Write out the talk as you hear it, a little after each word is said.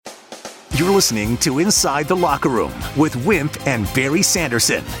You're listening to Inside the Locker Room with Wimp and Barry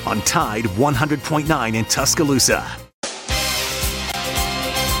Sanderson on Tide 100.9 in Tuscaloosa.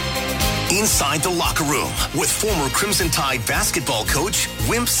 Inside the Locker Room with former Crimson Tide basketball coach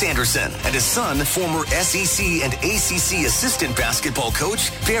Wimp Sanderson and his son, former SEC and ACC assistant basketball coach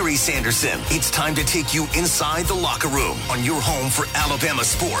Barry Sanderson. It's time to take you inside the locker room on your home for Alabama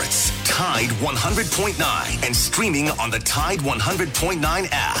sports. Tide 100.9 and streaming on the Tide 100.9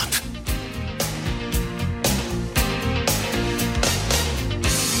 app.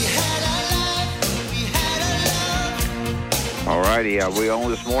 All righty, are we on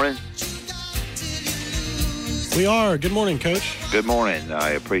this morning? We are. Good morning, Coach. Good morning. I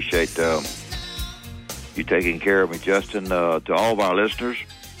appreciate you taking care of me, Justin. To all of our listeners,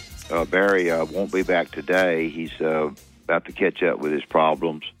 Barry won't be back today. He's about to catch up with his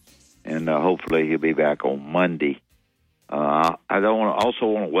problems, and hopefully he'll be back on Monday. I also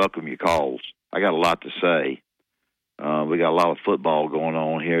want to welcome your calls. I got a lot to say. We got a lot of football going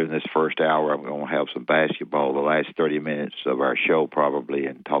on here in this first hour. I'm going to have some basketball the last 30 minutes of our show probably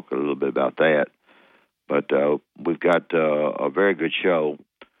and talk a little bit about that. But we've got a very good show.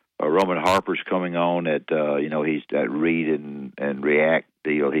 Roman Harper's coming on at, he's that read and react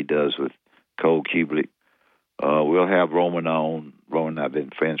deal he does with Cole Kubelik. We'll have Roman on. Roman and I have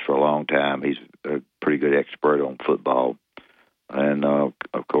been friends for a long time. He's a pretty good expert on football. And, of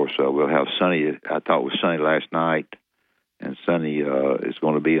course, we'll have Sonny. I talked with Sonny last night, and Sonny is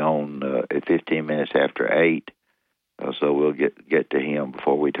going to be on at 15 minutes after 8. So we'll get to him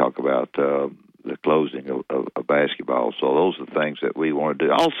before we talk about the closing of basketball. So those are the things that we want to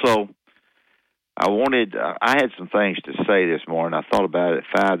do. Also, I had some things to say this morning. I thought about it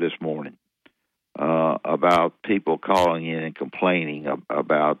at 5 this morning about people calling in and complaining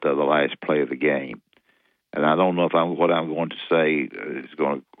about the last play of the game. And I don't know if what I'm going to say is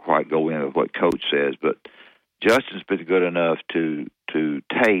going to quite go in with what Coach says, but Justin's been good enough to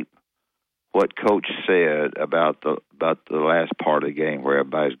tape what Coach said about the last part of the game where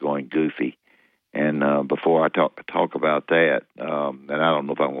everybody's going goofy. And before I talk about that, and I don't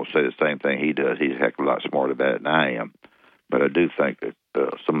know if I'm going to say the same thing he does. He's a heck of a lot smarter about it than I am. But I do think that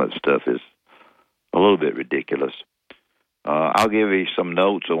some of the stuff is a little bit ridiculous. I'll give you some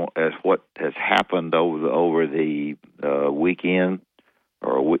notes on as what has happened over the weekend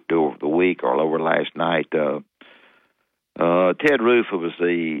or over the week or over last night. Ted Roof was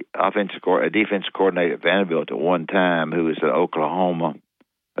the defensive coordinator at Vanderbilt at one time, who was at Oklahoma,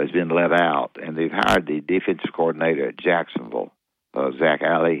 has been let out, and they've hired the defensive coordinator at Jacksonville. Zach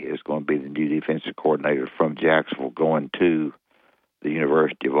Alley is going to be the new defensive coordinator from Jacksonville going to the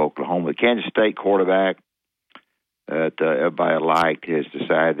University of Oklahoma. The Kansas State quarterback that everybody liked has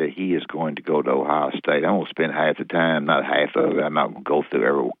decided that he is going to go to Ohio State. I'm going to spend half the time, not half of it. I'm not going to go through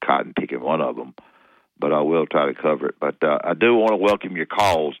every cotton picking one of them, but I will try to cover it. But I do want to welcome your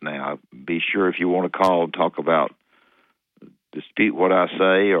calls now. Be sure if you want to call and talk about dispute what I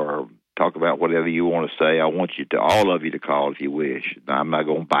say or talk about whatever you want to say. I want all of you to call if you wish. I'm not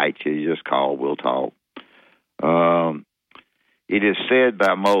going to bite you. You just call. We'll talk. It is said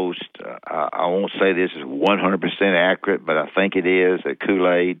by most, I won't say this is 100% accurate, but I think it is, that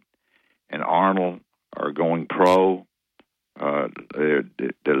Kool-Aid and Arnold are going pro. They're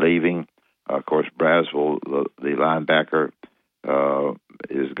leaving. Of course, Braswell, the linebacker,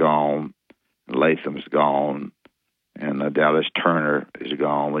 is gone. Latham's gone. And Dallas Turner is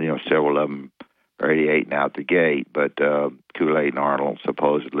gone. Well, several of them are 88 and out the gate. But Kool-Aid and Arnold,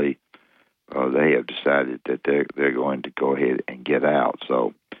 supposedly, they have decided that they're going to go ahead and get out.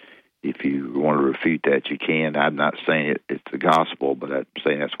 So if you want to refute that, you can. I'm not saying it's the gospel, but I'm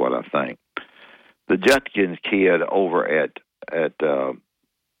saying that's what I think. The Judkins kid over at Ole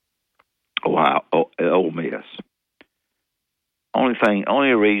Miss.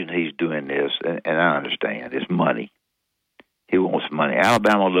 Only reason he's doing this, and I understand, is money. He wants money.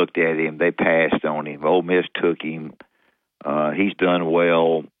 Alabama looked at him. They passed on him. Ole Miss took him. He's done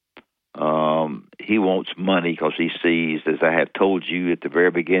well. He wants money because he sees, as I have told you at the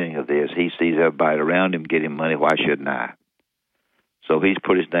very beginning of this, he sees everybody around him getting money. Why shouldn't I? So he's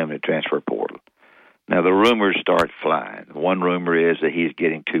put his name in the transfer portal. Now, the rumors start flying. One rumor is that he's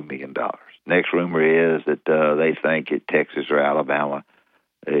getting $2 million. Next rumor is that they think that Texas or Alabama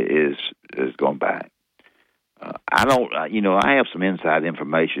is going back. I have some inside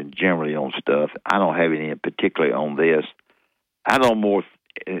information generally on stuff. I don't have any particularly on this. I don't more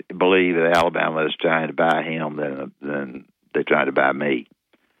believe that Alabama is trying to buy him than they're trying to buy me.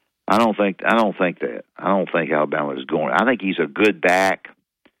 I don't think that. I don't think Alabama is going. I think he's a good back.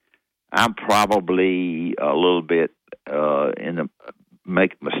 I'm probably a little bit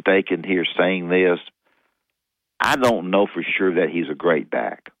mistaken here saying this. I don't know for sure that he's a great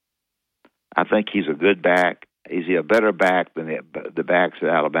back. I think he's a good back. Is he a better back than the backs that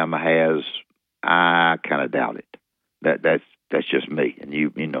Alabama has? I kind of doubt it. That's just me. And you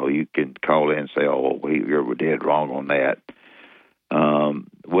can call in and say, "Oh, we're dead wrong on that."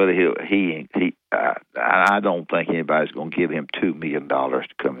 Whether I don't think anybody's going to give him $2 million to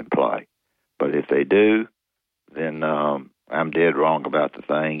come and play. But if they do, then I'm dead wrong about the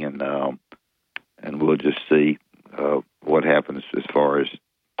thing, and we'll just see what happens as far as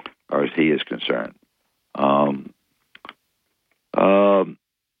he is concerned.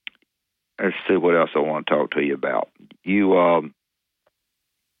 Let's see what else I want to talk to you about. You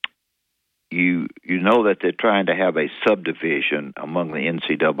know that they're trying to have a subdivision among the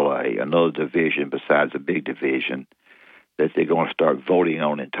NCAA, another division besides the big division that they're going to start voting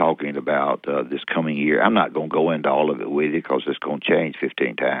on and talking about this coming year. I'm not going to go into all of it with you because it's going to change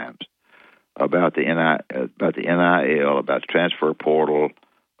 15 times. About the NIL, about the transfer portal.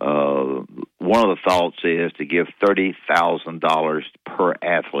 One of the thoughts is to give $30,000 per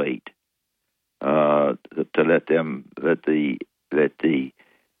athlete to let the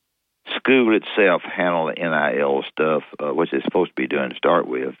school itself handle the NIL stuff, which it's supposed to be doing to start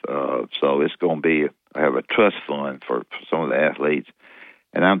with. So it's going to be have a trust fund for some of the athletes,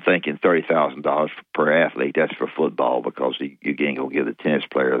 and I'm thinking $30,000 per athlete. That's for football because you ain't going to give the tennis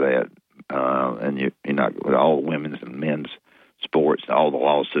player that, and you're not with all the women's and men's sports and all the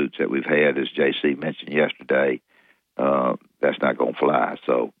lawsuits that we've had, as JC mentioned yesterday. That's not going to fly.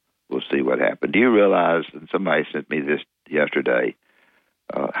 So we'll see what happens. Do you realize? And somebody sent me this yesterday.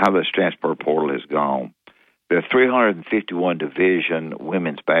 How this transfer portal has gone. There are 351 division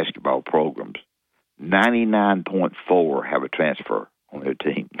women's basketball programs. 99.4 have a transfer on their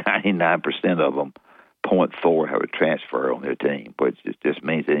team. 99% of them, 0.4 have a transfer on their team, which just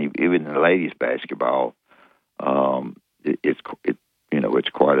means that even in ladies basketball, it's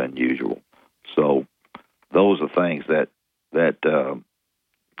quite unusual. So those are things that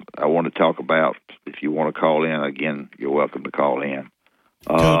I want to talk about. If you want to call in, again, you're welcome to call in.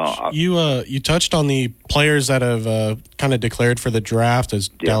 Coach, you touched on the players that have kind of declared for the draft as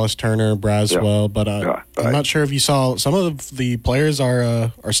Dallas Turner, Braswell, but I'm not sure if you saw some of the players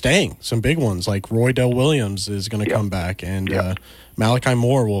are staying. Some big ones like Roydell Williams is going to come back, and Malachi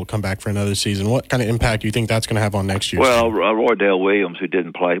Moore will come back for another season. What kind of impact do you think that's going to have on next year? Well, Roydell Williams, who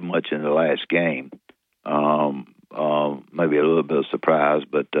didn't play much in the last game, maybe a little bit of surprise,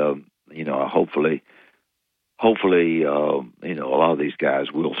 but Hopefully, a lot of these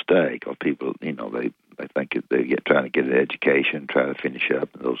guys will stay because people, they think they trying to get an education, try to finish up,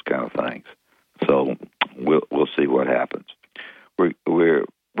 and those kind of things. So we'll see what happens. We're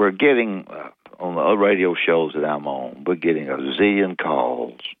getting on the radio shows that I'm on. We're getting a zillion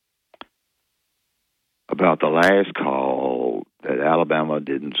calls about the last call that Alabama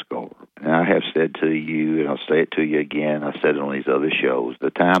didn't score. And I have said to you, and I'll say it to you again, I said it on these other shows,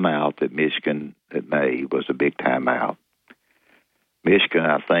 the timeout that Michigan had made was a big timeout. Michigan,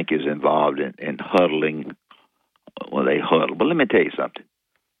 I think, is involved in huddling when they huddle. But let me tell you something.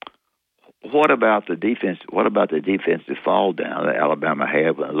 What about the defense? What about the defensive fall down that Alabama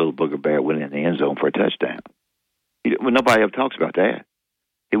had when a little booger bear went in the end zone for a touchdown? Nobody ever talks about that.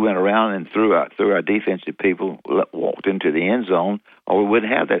 He went around and threw our defensive people, walked into the end zone, or we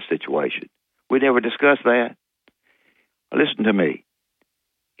wouldn't have that situation. We never discussed that. Listen to me.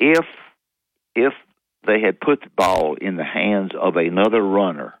 If they had put the ball in the hands of another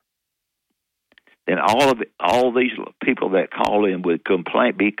runner, then all these people that call in would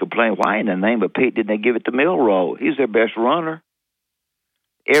complain, why in the name of Pete didn't they give it to Milroe? He's their best runner.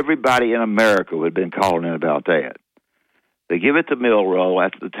 Everybody in America would have been calling in about that. They give it to Milroe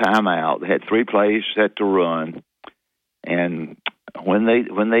after the timeout. They had 3 plays set to run, and when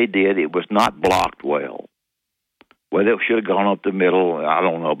they did, it was not blocked well. Whether it should have gone up the middle, I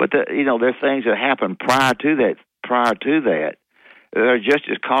don't know. But there are things that happened prior to that. They're just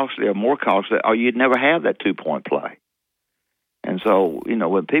as costly or more costly, or you'd never have that 2-point play. And so,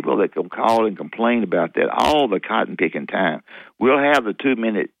 when people that can call and complain about that, all the cotton picking time, we'll have the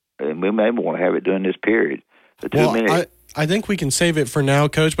 2-minute, and we may want to have it during this period. The 2-minute. I think we can save it for now,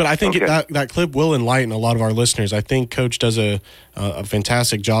 Coach, but I think that clip will enlighten a lot of our listeners. I think Coach does a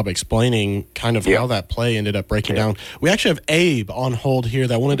fantastic job explaining kind of how that play ended up breaking down. We actually have Abe on hold here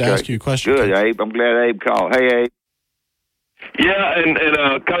that wanted to ask you a question. Good, Coach. Abe. I'm glad Abe called. Hey, Abe. Yeah, and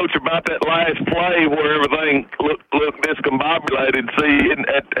Coach, about that last play where everything looked discombobulated. See,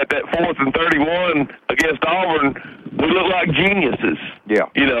 at that 4th and 31 against Auburn, we looked like geniuses. Yeah.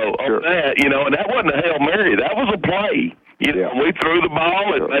 On that, and that wasn't a Hail Mary. That was a play. You know, we threw the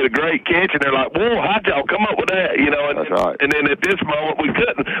ball and made a great catch, and they're like, "Whoa, how'd y'all come up with that?" You know, and, that's right. And then at this moment we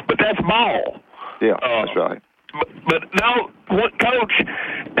couldn't. But that's ball. Yeah, that's right. But no, Coach,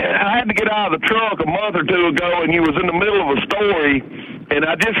 I had to get out of the truck a month or two ago, and you was in the middle of a story, and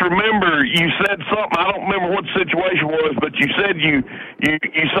I just remember you said something. I don't remember what the situation was, but you said you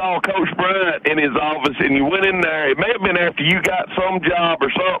saw Coach Bryant in his office, and you went in there. It may have been after you got some job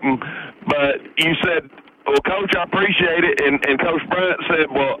or something, but you said, "Well, Coach, I appreciate it," and Coach Bryant said,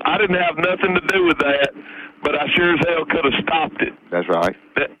 "Well, I didn't have nothing to do with that, but I sure as hell could have stopped it." That's right.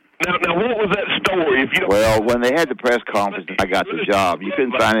 Now, what was that story? Well, when they had the press conference, I got the job. You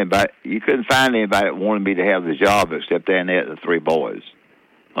couldn't find anybody. You couldn't find anybody that wanted me to have the job except Annette and the three boys.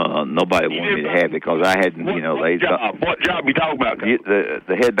 Nobody wanted me to have it because I hadn't. What job you talking about?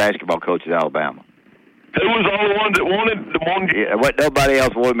 The head basketball coach at Alabama. Who was the only one that wanted the one? Yeah, what nobody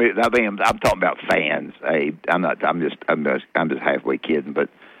else wanted me. I mean, I'm talking about fans. Hey, I'm just halfway kidding, but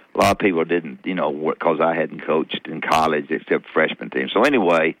a lot of people didn't, because I hadn't coached in college except freshman team. So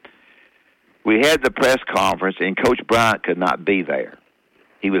anyway, we had the press conference, and Coach Bryant could not be there.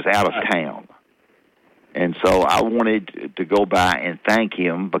 He was out of town. And so I wanted to go by and thank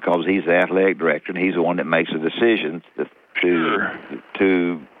him because he's the athletic director, and he's the one that makes the decisions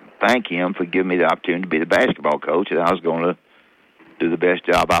to thank him for giving me the opportunity to be the basketball coach, and I was going to do the best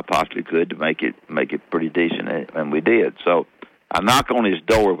job I possibly could to make it pretty decent, and we did. So I knock on his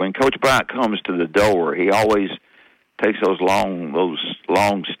door. When Coach Bryant comes to the door, he always takes those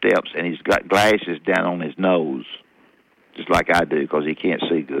long steps, and he's got glasses down on his nose, just like I do, because he can't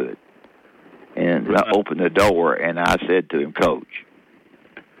see good. And I opened the door, and I said to him, "Coach,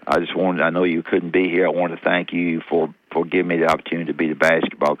 I know you couldn't be here. I want to thank you for giving me the opportunity to be the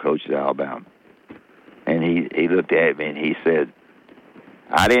basketball coach at Alabama." And he looked at me, and he said,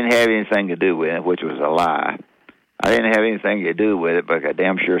 "I didn't have anything to do with it," which was a lie. I didn't have anything to do with it, but I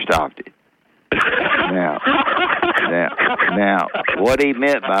damn sure stopped it. Now, what he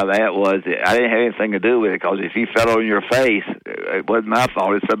meant by that was that I didn't have anything to do with it, because if you fell on your face, it wasn't my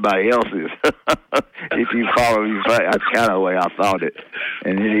fault, it's somebody else's. If you fall on your face, that's kind of the way I thought it.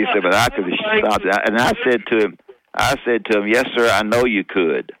 And then he said, "But I could have stopped it." And I said to him, "Yes, sir, I know you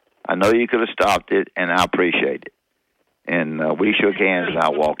could. I know you could have stopped it, and I appreciate it." And we shook hands, and I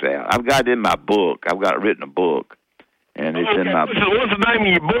walked out. I've got it in my book. I've got it written in a book. And it's in my. So what's the name of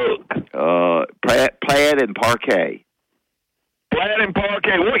your book? Plaid and Parquet. Plaid and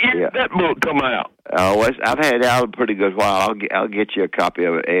Parquet. What year did that book come out? I've had it out a pretty good while. I'll get you a copy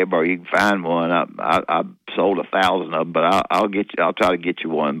of it, Eb, or you can find one. I sold 1,000 of them, but I'll try to get you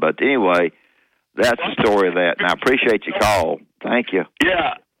one. But anyway, that's the story of that. And I appreciate your call. Thank you.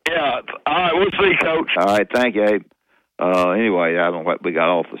 Yeah. All right, we'll see, Coach. All right, thank you, Abe. Anyway, I don't know what we got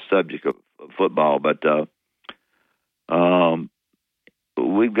off the subject of football, but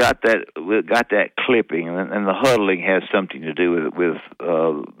we've got that clipping, and the huddling has something to do with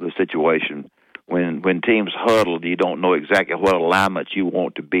the situation. When teams huddle, you don't know exactly what alignment you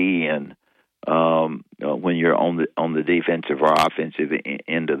want to be in when you're on the defensive or offensive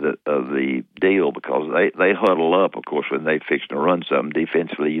end of the deal, because they huddle up. Of course, when they fix to run something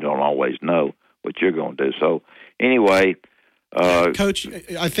defensively, you don't always know what you're going to do. So anyway, Coach,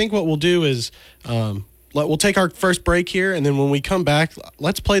 I think what we'll do is. We'll take our first break here, and then when we come back,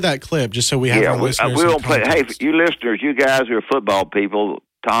 let's play that clip just so we have our listeners. We won't play. Hey, you listeners, you guys who are football people,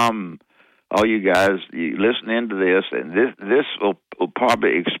 Tom, all you guys, you listen into this, and this will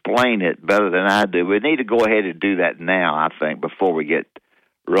probably explain it better than I do. We need to go ahead and do that now, I think, before we get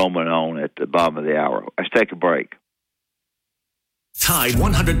roaming on at the bottom of the hour. Let's take a break. Tide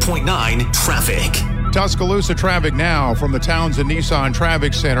 100.9 traffic. Tuscaloosa traffic now from the Townsend Nissan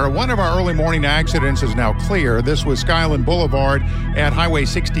Traffic Center. One of our early morning accidents is now clear. This was Skyland Boulevard at Highway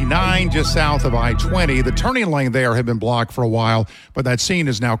 69, just south of I-20. The turning lane there had been blocked for a while, but that scene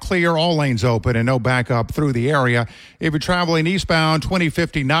is now clear. All lanes open and no backup through the area. If you're traveling eastbound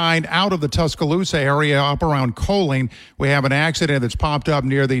 2059 out of the Tuscaloosa area up around Coaling, we have an accident that's popped up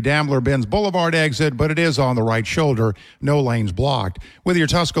near the Daimler-Benz Boulevard exit, but it is on the right shoulder. No lanes blocked. With your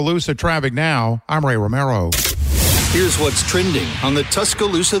Tuscaloosa traffic now, I'm Ray Romero. Here's what's trending on the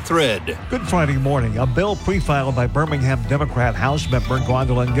Tuscaloosa thread. Good Friday morning. A bill pre-filed by Birmingham Democrat House member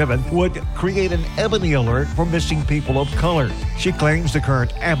Gwendolyn Gibbon would create an ebony alert for missing people of color. She claims the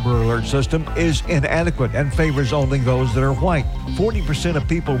current Amber Alert system is inadequate and favors only those that are white. 40% of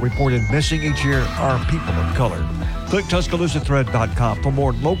people reported missing each year are people of color. Click TuscaloosaThread.com for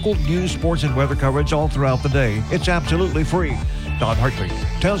more local news, sports, and weather coverage all throughout the day. It's absolutely free. Don Hartley,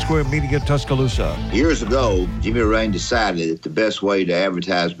 Town Square Media, Tuscaloosa. Years ago, Jimmy Rain decided that the best way to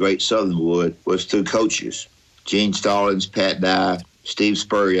advertise Great Southern Wood was through coaches. Gene Stallings, Pat Dye, Steve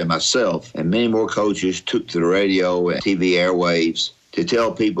Spurrier, and myself, and many more coaches took to the radio and TV airwaves to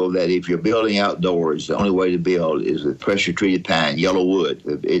tell people that if you're building outdoors, the only way to build is with pressure-treated pine, yellow wood.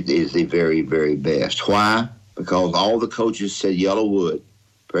 It is the very, very best. Why? Because all the coaches said yellow wood,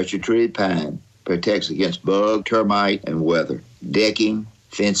 pressure-treated pine, protects against bug, termite, and weather. Decking,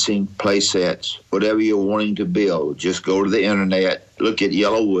 fencing, play sets, whatever you're wanting to build, just go to the internet, look at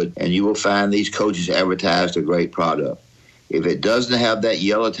yellow wood, and you will find these coaches advertised a great product. If it doesn't have that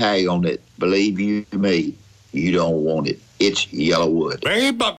yellow tag on it, believe you me, you don't want it. It's yellow wood.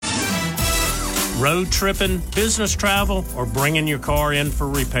 Road tripping, business travel, or bringing your car in for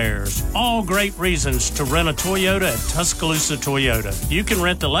repairs. All great reasons to rent a Toyota at Tuscaloosa Toyota. You can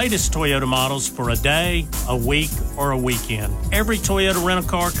rent the latest Toyota models for a day, a week, or a weekend. Every Toyota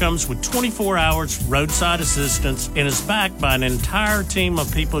rental-car comes with 24 hours roadside assistance and is backed by an entire team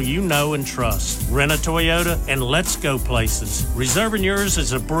of people you know and trust. Rent a Toyota and let's go places. Reserving yours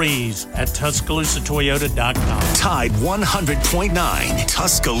is a breeze at TuscaloosaToyota.com. Tide 100.9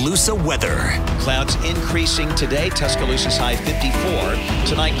 Tuscaloosa weather. Clouds increasing today. Tuscaloosa's high 54.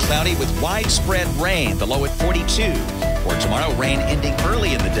 Tonight, cloudy with widespread rain, the low at 42. For tomorrow, rain ending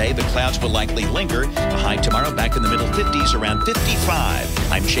early in the day. The clouds will likely linger. The high tomorrow back in the middle 50s, around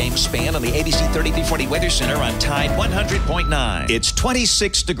 55. I'm James Spann on the ABC 3340 Weather Center on Tide 100.9. It's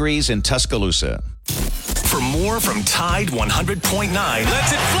 26 degrees in Tuscaloosa. For more from Tide 100.9,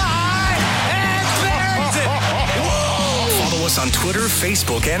 let's it fly! And there's it! Whoa! Follow us on Twitter,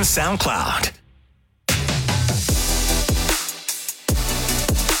 Facebook, and SoundCloud.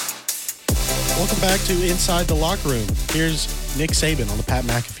 Welcome back to Inside the Locker Room. Here's Nick Saban on the Pat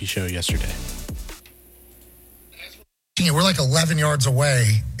McAfee Show yesterday. We're like 11 yards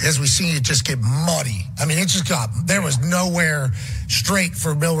away as we see it just get muddy. I mean, there was nowhere straight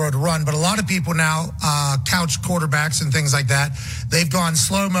for Milroe to run. But a lot of people now, couch quarterbacks and things like that, they've gone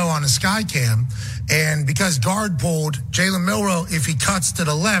slow-mo on a sky cam. And because guard pulled, Jalen Milroe, if he cuts to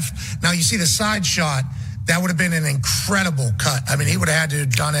the left, now you see the side shot, that would have been an incredible cut. I mean, he would have had to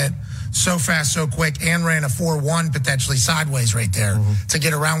have done it so fast, so quick, and ran a 4-1 potentially sideways right there to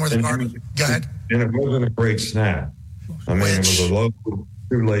get around where the guard. Go ahead. And it wasn't a great snap. I mean, it was a low,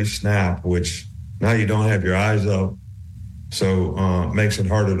 too-late snap, which now you don't have your eyes up, so it makes it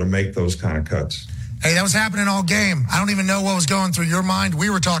harder to make those kind of cuts. Hey, that was happening all game. I don't even know what was going through your mind.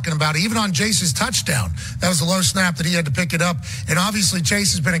 We were talking about it. Even on Jace's touchdown, that was a low snap that he had to pick it up. And obviously,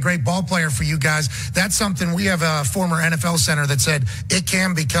 Chase has been a great ball player for you guys. That's something we have a former NFL center that said it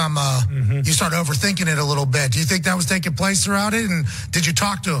can become, you start overthinking it a little bit. Do you think that was taking place throughout it? And did you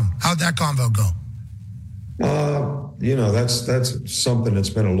talk to him? How'd that convo go? That's something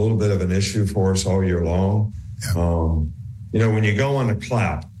that's been a little bit of an issue for us all year long. Yeah. When you go on a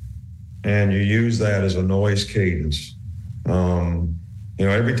clap, and you use that as a noise cadence.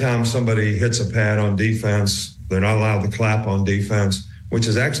 Every time somebody hits a pad on defense, they're not allowed to clap on defense, which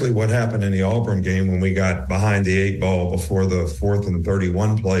is actually what happened in the Auburn game when we got behind the 8 ball before the 4th and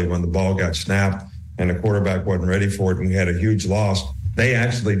 31 play when the ball got snapped and the quarterback wasn't ready for it and we had a huge loss. They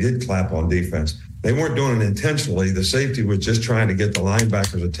actually did clap on defense. They weren't doing it intentionally. The safety was just trying to get the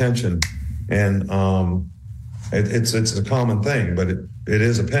linebacker's attention. And it's a common thing, but it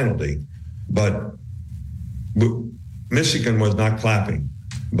is a penalty. But Michigan was not clapping,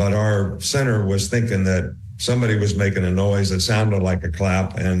 but our center was thinking that somebody was making a noise that sounded like a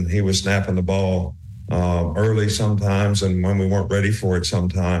clap, and he was snapping the ball early sometimes and when we weren't ready for it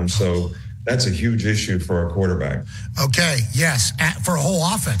sometimes. So that's a huge issue for a quarterback. Okay, yes, for a whole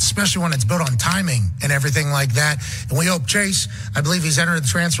offense, especially when it's built on timing and everything like that. And we hope Chase, I believe he's entered the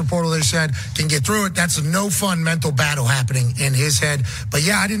transfer portal, they said, can get through it. That's a no fun mental battle happening in his head. But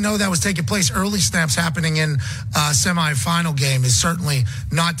yeah, I didn't know that was taking place. Early snaps happening in semifinal game is certainly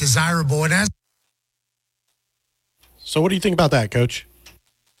not desirable. And So what do you think about that, Coach?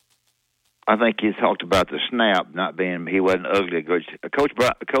 I think he talked about the snap not being, he wasn't ugly. Coach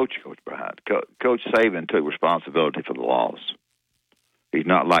Saban took responsibility for the loss. He's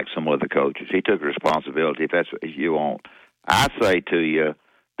not like some other coaches. He took responsibility, if that's what you want. I say to you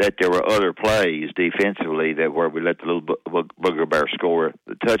that there were other plays defensively that where we let the little Booger Bear score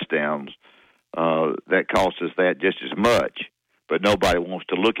the touchdowns that cost us that just as much, but nobody wants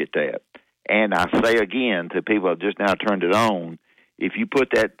to look at that. And I say again to people who just now turned it on, if you put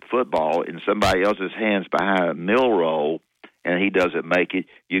that football in somebody else's hands behind Milroe and he doesn't make it,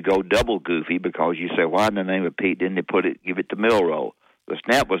 you go double goofy because you say, why in the name of Pete didn't they give it to Milroe? The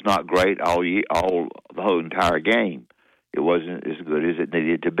snap was not great the whole entire game. It wasn't as good as it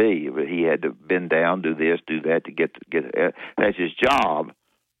needed to be. But he had to bend down, do this, do that to get that's his job.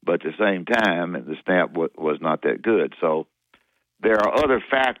 but at the same time, the snap was not that good. So there are other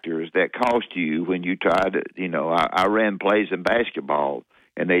factors that cost you when you try to, I ran plays in basketball,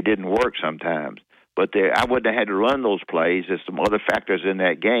 and they didn't work sometimes. But I wouldn't have had to run those plays if some other factors in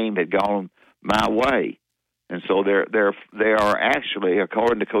that game had gone my way. And so they are actually,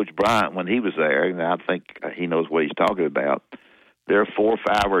 according to Coach Bryant when he was there, and I think he knows what he's talking about, there are 4,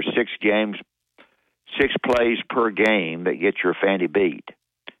 5, or 6 games, 6 plays per game that get your fanny beat.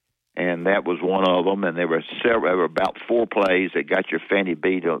 And that was one of them. And there were about 4 plays that got your fanny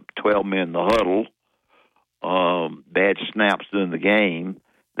beat, 12 men in the huddle, bad snaps during the game,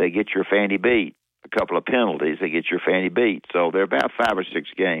 they get your fanny beat. A couple of penalties, they get your fanny beat. So they're about 5 or 6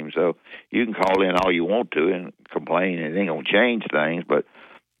 games. So you can call in all you want to and complain, and it ain't going to change things, but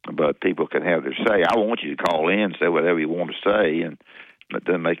people can have their say. I want you to call in and say whatever you want to say, and it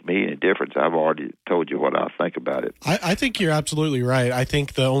doesn't make me any difference. I've already told you what I think about it. I think you're absolutely right. I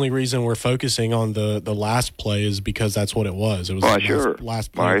think the only reason we're focusing on the last play is because that's what it was. It was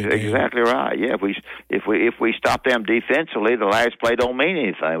last play. Well, exactly right. Yeah, if we stop them defensively, the last play don't mean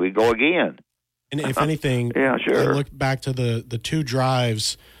anything. We go again. And if anything, yeah, sure. I look back to the 2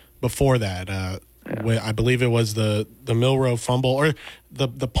 drives before that. I believe it was the Milroe fumble or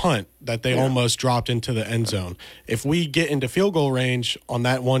the punt that they almost dropped into the end zone. If we get into field goal range on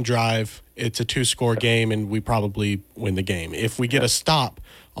that one drive, it's a 2-score game, and we probably win the game. If we get a stop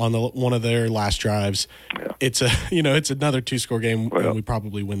on one of their last drives, it's another 2-score game, and we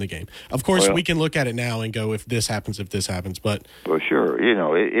probably win the game. Of course, we can look at it now and go, if this happens, but well, sure,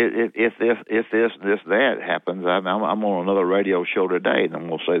 if that happens, I'm on another radio show today, and I'm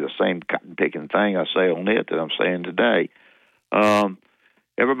going to say the same cotton picking thing I say on it that I'm saying today.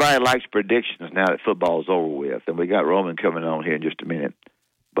 Everybody likes predictions now that football is over with, and we got Roman coming on here in just a minute.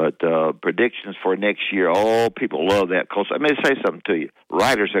 But predictions for next year, people love that. Because let me say something to you.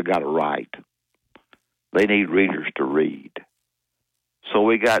 Writers have got to write. They need readers to read. So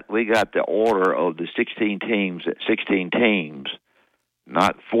we got the order of the 16 teams,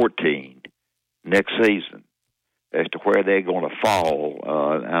 not 14, next season, as to where they're going to fall.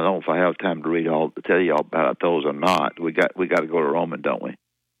 I don't know if I have time to tell you all about those or not. We got to go to Roman, don't we?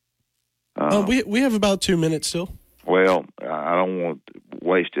 We have about 2 minutes still. Well, I don't want to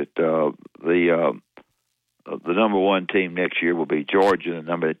waste it. The number 1 team next year will be Georgia, and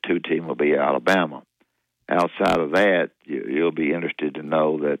the number 2 team will be Alabama. Outside of that, you'll be interested to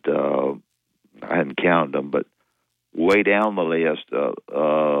know that I hadn't counted them, but way down the list, the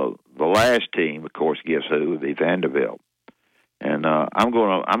last team, of course, guess who? Would be Vanderbilt. And I'm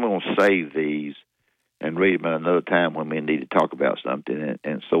going to save these and read them at another time when we need to talk about something,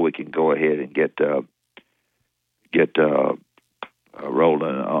 and so we can go ahead and get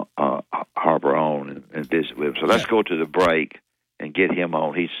Roland Harper on and visit with him. So let's go to the break and get him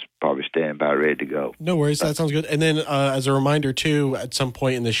on. He's probably standing by ready to go. No worries. That sounds good. And then as a reminder, too, at some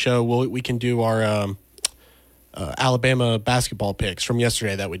point in the show, we can do our Alabama basketball picks from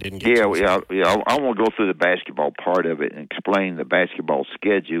yesterday that we didn't get to. Yeah. I want to go through the basketball part of it and explain the basketball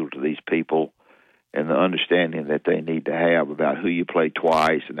schedule to these people and the understanding that they need to have about who you play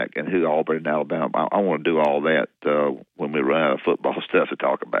twice and who Auburn and Alabama. I want to do all that when we run out of football stuff to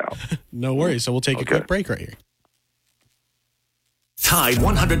talk about. No worries. So we'll take a quick break right here. Tide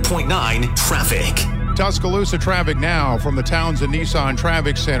 100.9 traffic. Tuscaloosa traffic now from the Townsend Nissan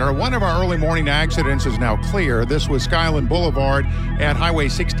Traffic Center. One of our early morning accidents is now clear. This was Skyland Boulevard at Highway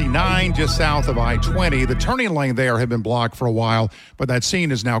 69, just south of I-20. The turning lane there had been blocked for a while, but that scene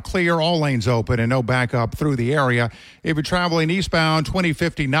is now clear. All lanes open and no backup through the area. If you're traveling eastbound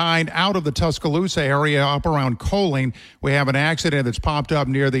 2059 out of the Tuscaloosa area up around Coaling, we have an accident that's popped up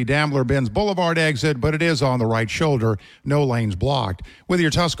near the Daimler-Benz Boulevard exit, but it is on the right shoulder. No lanes blocked. With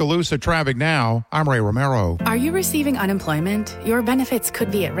your Tuscaloosa traffic now, I'm Ray Romero. Are you receiving unemployment? Your benefits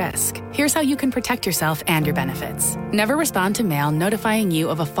could be at risk. Here's how you can protect yourself and your benefits. Never respond to mail notifying you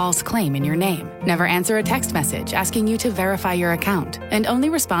of a false claim in your name. Never answer a text message asking you to verify your account. And only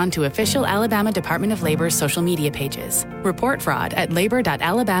respond to official Alabama Department of Labor's social media pages. Report fraud at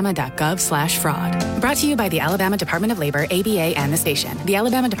labor.alabama.gov/fraud. Brought to you by the Alabama Department of Labor, ABA, and the station. The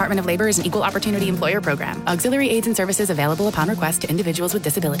Alabama Department of Labor is an equal opportunity employer program. Auxiliary aids and services available upon request to individuals with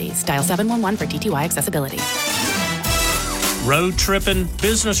disabilities. Dial 711 for TTY accessibility. road tripping,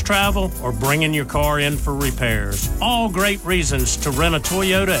 business travel, or bringing your car in for repairs. All great reasons to rent a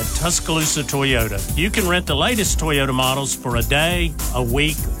Toyota at Tuscaloosa Toyota. You can rent the latest Toyota models for a day, a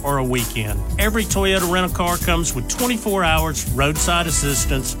week, or a weekend. Every Toyota rental-car comes with 24 hours roadside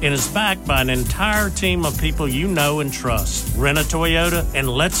assistance and is backed by an entire team of people you know and trust. Rent a Toyota and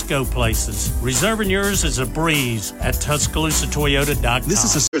let's go places. Reserving yours is a breeze at TuscaloosaToyota.com.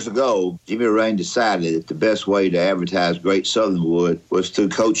 Years ago, Jimmy Rain decided that the best way to advertise Great Southern Wood was through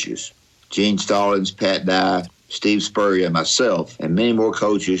coaches. Gene Stallings, Pat Dye, Steve Spurrier, and myself, and many more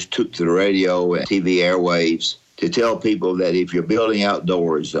coaches took to the radio and TV airwaves to tell people that if you're building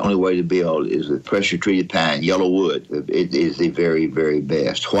outdoors, the only way to build is with pressure-treated pine, yellow wood. It is the very, very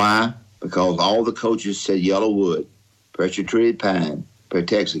best. Why? Because all the coaches said yellow wood, pressure-treated pine,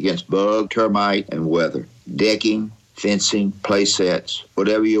 protects against bug, termite, and weather. Decking, fencing, play sets,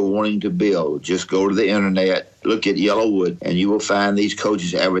 whatever you're wanting to build, just go to the internet, look at yellow wood, and you will find these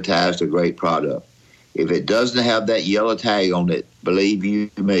coaches advertised a great product. If it doesn't have that yellow tag on it, believe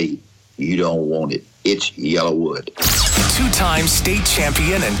you me, you don't want it. It's yellow wood. Two-time state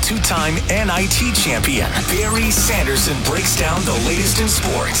champion and two-time NIT champion, Barry Sanderson breaks down the latest in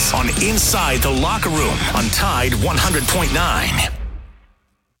sports on Inside the Locker Room on Tide 100.9.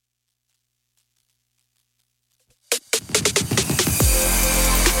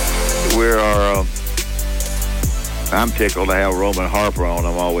 I'm tickled to have Roman Harper on.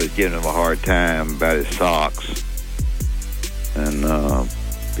 I'm always giving him a hard time about his socks. And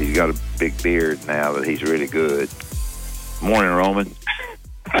he's got a big beard now, but he's really good. Morning, Roman.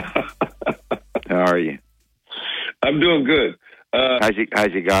 How are you? I'm doing good. How's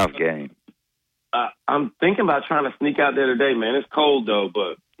your golf game? I'm thinking about trying to sneak out there today, man. It's cold, though,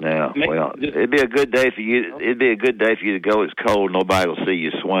 but... Yeah, well, it'd be a good day for you. It'd be a good day for you to go. It's cold. Nobody will see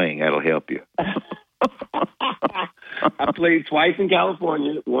you swing. That'll help you. I played twice in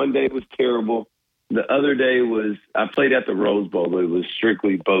California. One day was terrible. The other day was I played at the Rose Bowl, but it was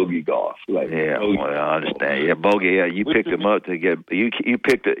strictly bogey golf. Yeah, bogey. Well, I understand. Yeah, bogey. Yeah, you picked them up to get you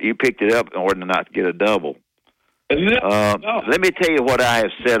picked it up in order not to get a double. No. Let me tell you what I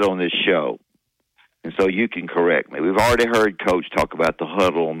have said on this show, and so you can correct me. We've already heard Coach talk about the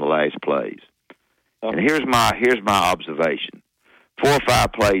huddle on the last plays, and here's my observation: 4 or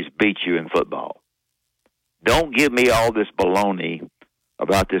 5 plays beat you in football. Don't give me all this baloney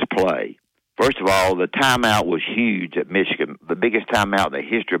about this play. First of all, the timeout was huge at Michigan, the biggest timeout in the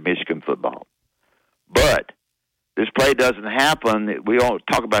history of Michigan football. But this play doesn't happen. We don't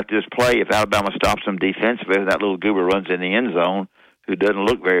talk about this play if Alabama stops them defensively and that little goober runs in the end zone who doesn't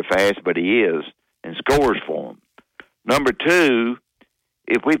look very fast, but he is, and scores for them. Number 2,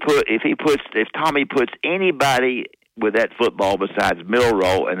 if Tommy puts anybody with that football besides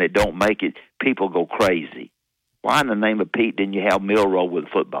Milroe and they don't make it, people go crazy. Why in the name of Pete didn't you have Milroe with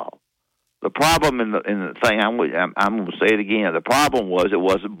football? The problem in the thing, I'm going to say it again, the problem was it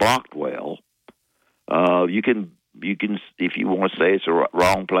wasn't blocked well. You can if you want to say it's a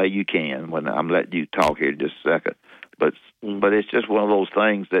wrong play, you can. When I'm letting you talk here in just a second. But it's just one of those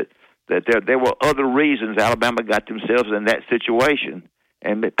things that there were other reasons Alabama got themselves in that situation,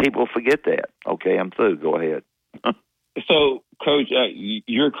 and people forget that. Okay, I'm through. Go ahead. So, Coach,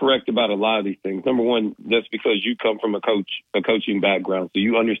 you're correct about a lot of these things. Number one, that's because you come from a coaching background, so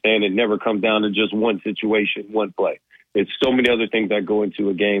you understand it never comes down to just one situation, one play. It's so many other things that go into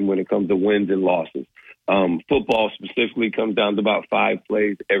a game when it comes to wins and losses. Football specifically comes down to about 5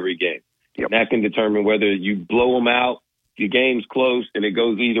 plays every game. Yep. And that can determine whether you blow them out, your game's close, and it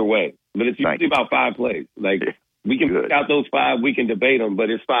goes either way. But it's usually about 5 plays. We can pick out those 5, we can debate them, but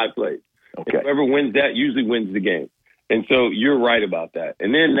it's 5 plays. Okay. And whoever wins that usually wins the game. And so you're right about that.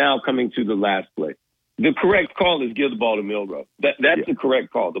 And then now coming to the last play. The correct call is give the ball to Milroe. That's the correct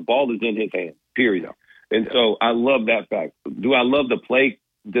call. The ball is in his hands, period. And so I love that fact. Do I love the play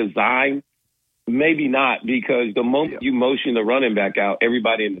design? Maybe not, because the moment you motion the running back out,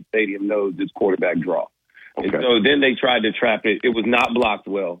 everybody in the stadium knows it's quarterback draw. Okay. And so then they tried to trap it. It was not blocked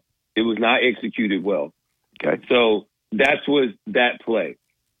well. It was not executed well. Okay. So that was that play.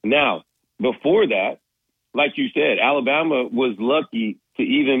 Now, before that, like you said, Alabama was lucky to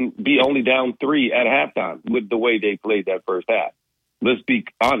even be only down 3 at halftime with the way they played that first half. Let's be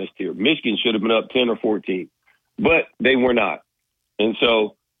honest here. Michigan should have been up 10 or 14, but they were not. And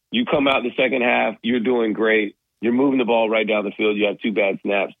so you come out the second half, you're doing great. You're moving the ball right down the field. You have 2 bad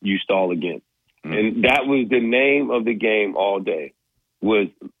snaps. You stall again. Mm-hmm. And that was the name of the game all day, was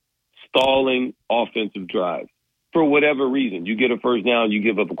stalling offensive drives. For whatever reason, you get a first down, you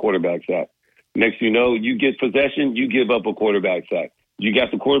give up a quarterback sack. Next thing you know, you get possession, you give up a quarterback sack. You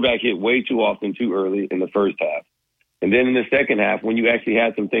got the quarterback hit way too often, too early in the first half. And then in the second half, when you actually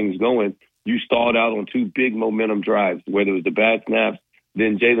had some things going, you stalled out on 2 big momentum drives, whether it was the bad snaps,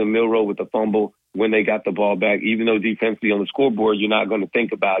 then Jalen Milroe with the fumble when they got the ball back. Even though defensively on the scoreboard, you're not going to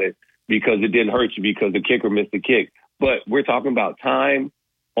think about it because it didn't hurt you because the kicker missed the kick. But we're talking about time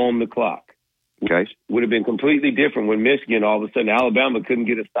on the clock. Okay. Which would have been completely different when Michigan, all of a sudden, Alabama couldn't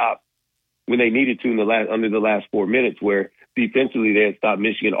get a stop when they needed to under the last 4 minutes, where defensively they had stopped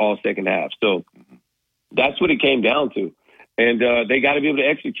Michigan all second half. So that's what it came down to. And they got to be able to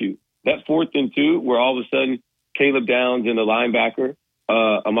execute. That 4th and 2, where all of a sudden Caleb Downs and the linebacker,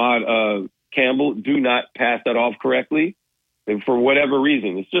 Ahmad Campbell, do not pass that off correctly. And for whatever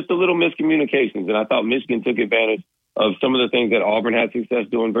reason, it's just a little miscommunications. And I thought Michigan took advantage of some of the things that Auburn had success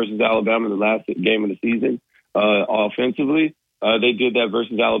doing versus Alabama in the last game of the season offensively. They did that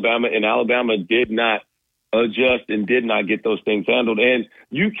versus Alabama, and Alabama did not adjust and did not get those things handled. And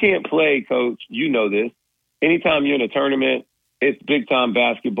you can't play, Coach, you know this. Anytime you're in a tournament, it's big-time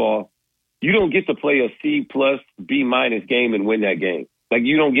basketball. You don't get to play a C+, B- game and win that game. Like,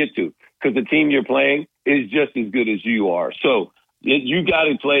 you don't get to, because the team you're playing is just as good as you are. So you got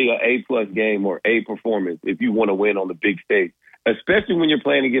to play an A+ game or A performance if you want to win on the big stage, especially when you're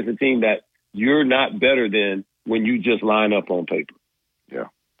playing against a team that you're not better than when you just line up on paper. Yeah.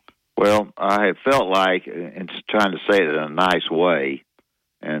 Well, I have felt like, and trying to say it in a nice way,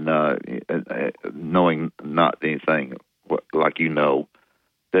 and knowing not anything like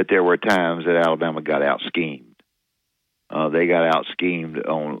that there were times that Alabama got out-schemed. They got out-schemed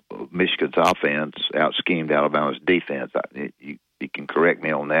on Michigan's offense, out-schemed Alabama's defense. You can correct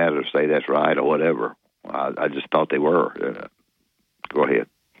me on that or say that's right or whatever. I just thought they were. Go ahead.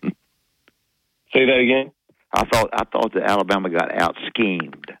 Say that again? I thought that Alabama got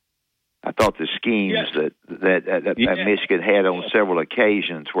out-schemed. I thought the schemes that Michigan had on several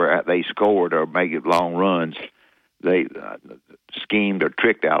occasions where they scored or made long runs, they schemed or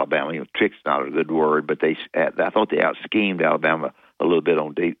tricked Alabama. Trick's not a good word, but I thought they out-schemed Alabama a little bit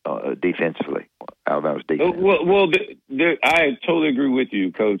on defensively. Alabama's defense. I totally agree with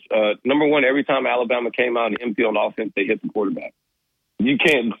you, Coach. Number one, every time Alabama came out and empty on offense, they hit the quarterback. We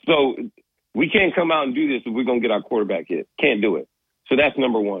can't come out and do this if we're going to get our quarterback hit. Can't do it. So that's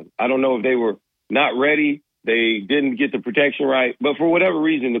number one. I don't know if they were not ready, they didn't get the protection right, but for whatever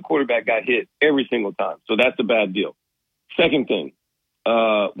reason, the quarterback got hit every single time. So that's a bad deal. Second thing,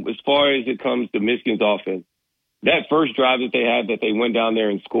 as far as it comes to Michigan's offense, that first drive that they had that they went down there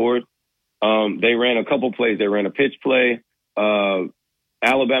and scored, they ran a couple plays. They ran a pitch play.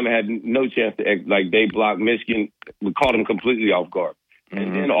 Alabama had no chance to they blocked Michigan. We caught them completely off guard. Mm-hmm.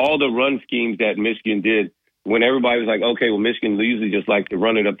 And then all the run schemes that Michigan did, when everybody was like, okay, well, Michigan usually just like to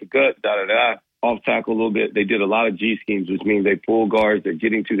run it up the gut, off tackle a little bit. They did a lot of G schemes, which means they pull guards, they're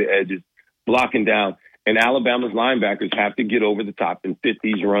getting to the edges, blocking down. And Alabama's linebackers have to get over the top and fit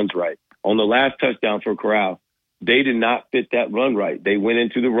these runs right. On the last touchdown for Corral, they did not fit that run right. They went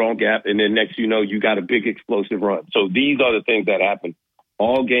into the wrong gap, and then next you know, you got a big explosive run. So these are the things that happen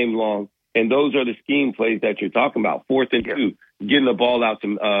all game long, and those are the scheme plays that you're talking about. 4th and 2, getting the ball out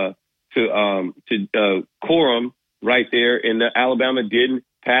to Corum right there, and Alabama didn't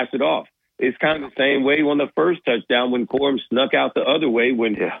pass it off. It's kind of the same way on the first touchdown when Corum snuck out the other way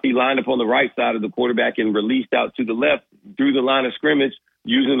when he lined up on the right side of the quarterback and released out to the left through the line of scrimmage,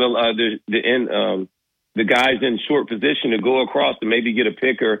 using the guys in short position to go across to maybe get a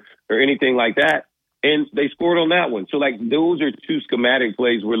pick or anything like that. And they scored on that one. So, those are 2 schematic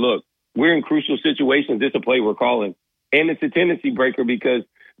plays where, look, we're in crucial situations. This is a play we're calling. And it's a tendency breaker because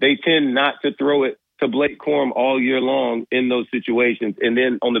they tend not to throw it to Blake Corum all year long in those situations. And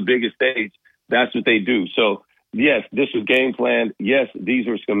then on the biggest stage, that's what they do. So, yes, this was game planned. Yes, these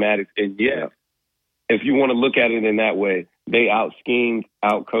were schematics. And, yes, if you want to look at it in that way, they out-schemed,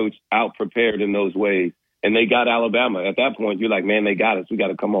 out-coached, out-prepared in those ways. And they got Alabama. At that point, you're like, man, they got us. We got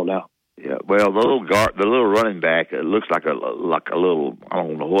to come on out. Yeah, well, the little running back, it looks like a little, I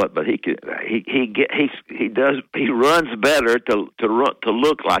don't know what, but he runs better to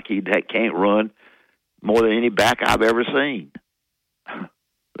look like he can't run more than any back I've ever seen.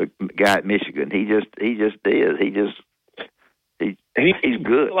 The guy at Michigan, he's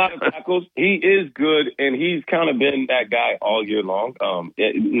good. A lot of tackles. He is good, and he's kind of been that guy all year long.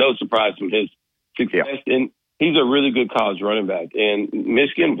 No surprise from his success. Yeah. And he's a really good college running back, and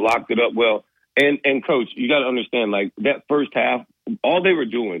Michigan blocked it up well. And Coach, you got to understand, that first half, all they were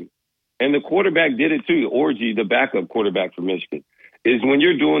doing, and the quarterback did it too, Orji, the backup quarterback for Michigan, is when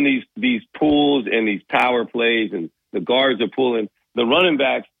you're doing these pulls and these power plays and the guards are pulling, the running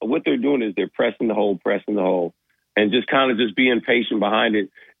backs, what they're doing is they're pressing the hole, and just kind of just being patient behind it.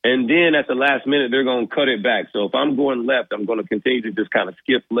 And then at the last minute, they're going to cut it back. So if I'm going left, I'm going to continue to just kind of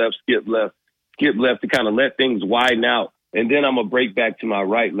skip left to kind of let things widen out. And then I'm going to break back to my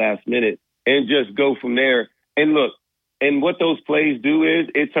right last minute and just go from there. And look, and what those plays do is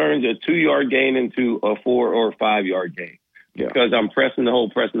it turns a 2-yard gain into a 4 or 5 yard gain. Yeah. Because I'm pressing the hole,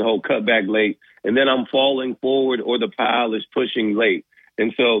 cut back late, and then I'm falling forward or the pile is pushing late.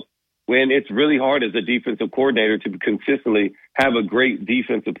 And so when it's really hard as a defensive coordinator to consistently have a great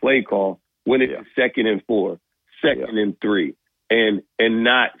defensive play call when it's 2nd and 4, 2nd and 3, and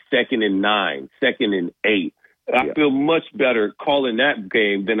not 2nd and 9, 2nd and 8. I feel much better calling that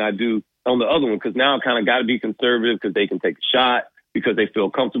game than I do on the other one, because now I kind of got to be conservative because they can take a shot, because they feel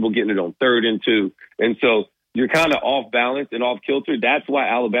comfortable getting it on 3rd and 2. And so you're kind of off balance and off kilter. That's why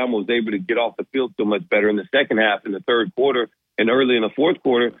Alabama was able to get off the field so much better in the second half, in the third quarter, and early in the fourth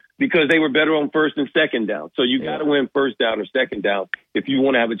quarter, because they were better on 1st and 2nd down. So you got to win 1st down or 2nd down if you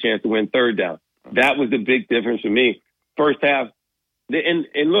want to have a chance to win 3rd down. That was the big difference for me. First half,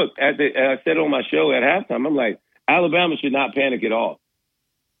 and look, as I said on my show at halftime, I'm like, Alabama should not panic at all.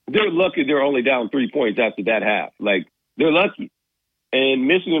 They're lucky they're only down 3 points after that half. Like, they're lucky. And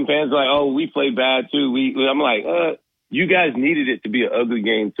Michigan fans are like, oh, we played bad too. I'm like, you guys needed it to be an ugly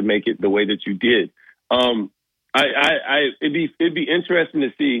game to make it the way that you did. It'd be interesting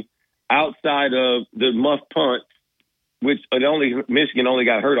to see, outside of the muff punt, which Michigan only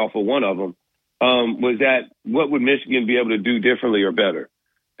got hurt off of one of them, was that what would Michigan be able to do differently or better?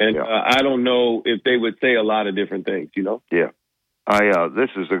 And I don't know if they would say a lot of different things, you know? Yeah.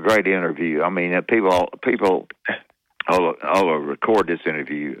 This is a great interview. I mean, people I'll record this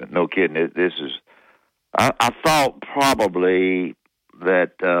interview. No kidding. This is. I thought probably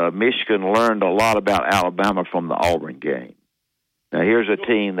that Michigan learned a lot about Alabama from the Auburn game. Now here's a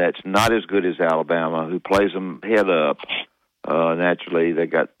team that's not as good as Alabama, who plays them head up. Naturally, they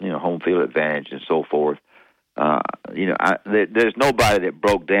got home field advantage and so forth. There's nobody that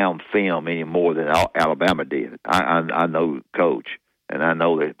broke down film any more than Alabama did. I know Coach, and I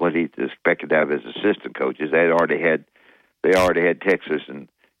know that what he expected out of his assistant coaches. They already had Texas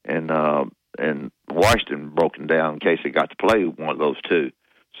and Washington broken down in case they got to play one of those two.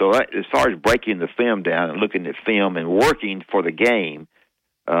 So as far as breaking the film down and looking at film and working for the game,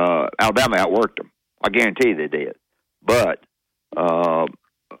 Alabama outworked them. I guarantee they did. But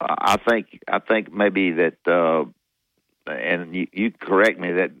I think maybe that, and you correct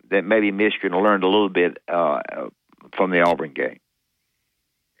me, that maybe Michigan learned a little bit from the Auburn game.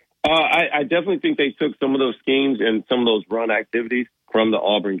 I definitely think they took some of those schemes and some of those run activities from the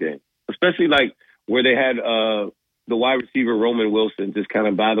Auburn game, especially like where they had the wide receiver Roman Wilson just kind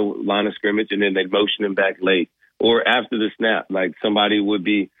of by the line of scrimmage, and then they'd motion him back late, or after the snap, like somebody would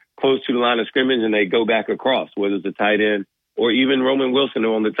be close to the line of scrimmage and they go back across, whether it's a tight end or even Roman Wilson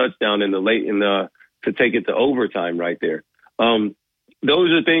on the touchdown in the late to take it to overtime right there.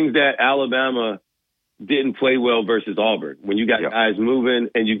 Those are things that Alabama didn't play well versus Auburn. When you got guys moving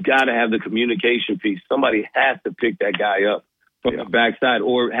and you've got to have the communication piece, somebody has to pick that guy up from the backside,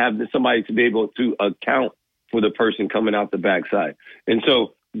 or have somebody to be able to account for the person coming out the backside. And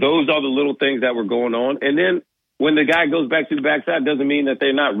so those are the little things that were going on. And then when the guy goes back to the backside, doesn't mean that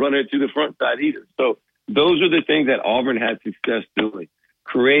they're not running it to the front side either. So those are the things that Auburn had success doing: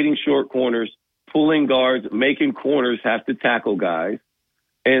 creating short corners, pulling guards, making corners have to tackle guys.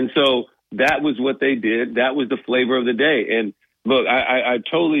 And so that was what they did. That was the flavor of the day. And look, I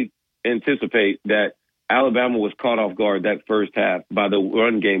totally anticipate that Alabama was caught off guard that first half by the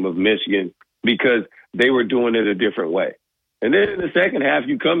run game of Michigan, because they were doing it a different way. And then in the second half,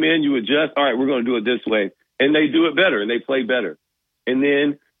 you come in, you adjust. All right, we're going to do it this way. And they do it better, and they play better. And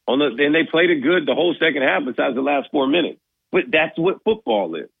then and they played it good the whole second half besides the last 4 minutes. But that's what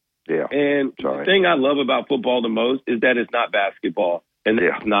football is. Yeah. And the thing I love about football the most is that it's not basketball, and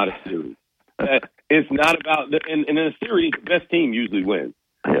it's not a series. It's not about in a series, the best team usually wins.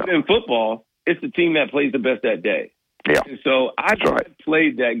 Yeah. In football, it's the team that plays the best that day. Yeah. And so I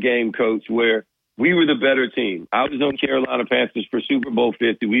played that game, Coach, where we were the better team. I was on Carolina Panthers for Super Bowl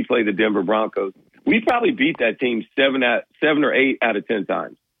 50. We played the Denver Broncos. We probably beat that team 7 or 8 out of 10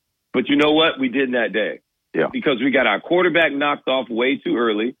 times. But you know what? We did that day. Yeah. Because we got our quarterback knocked off way too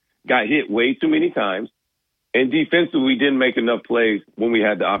early, got hit way too many times, and defensively we didn't make enough plays when we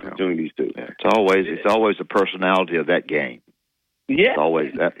had the opportunities to. Yeah. It's always the personality of that game. Yeah. It's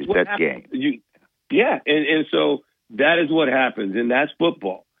always that game. And so that is what happens, and that's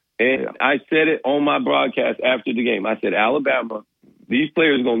football. And I said it on my broadcast after the game. I said, Alabama, these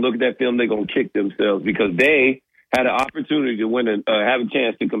players are going to look at that film, they're going to kick themselves, because they had an opportunity to win and have a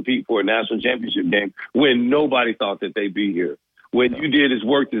chance to compete for a national championship game when nobody thought that they'd be here. when you did is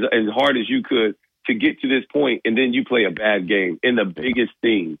worked as hard as you could to get to this point, and then you play a bad game in the biggest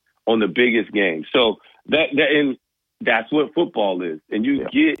thing on the biggest game. So that's what football is. And you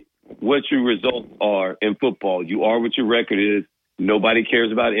get what your results are in football. You are what your record is. Nobody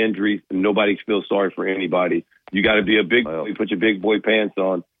cares about injuries. Nobody feels sorry for anybody. You got to be a big boy, put your big boy pants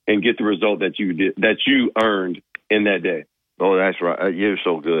on, and get the result that you earned in that day. Oh, that's right. You're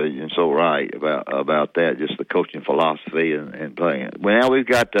so good and so right about that. Just the coaching philosophy and playing. Well, now we've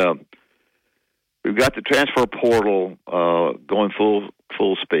got the transfer portal going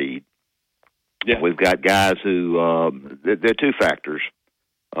full speed. Yeah, we've got guys who there are two factors.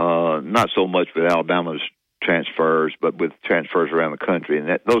 Not so much with Alabama's transfers, but with transfers around the country,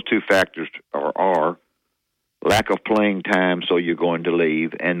 and those two factors are lack of playing time, so you're going to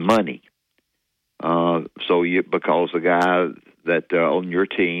leave, and money. Because the guys that on your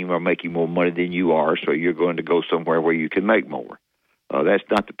team are making more money than you are, so you're going to go somewhere where you can make more. That's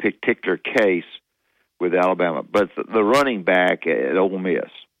not the particular case with Alabama, but the running back at Ole Miss.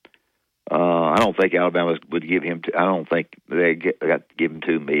 I don't think Alabama would give him. I don't think they got to give him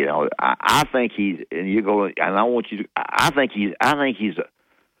 $2 million. I think he's, and you go, and I want you to. I think he's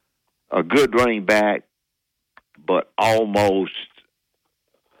a good running back, but almost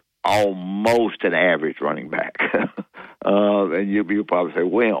an average running back. And you'll probably say,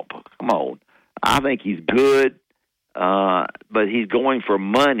 "Wimp, come on." I think he's good, but he's going for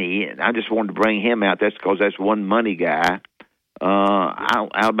money, and I just wanted to bring him out. That's because that's one money guy.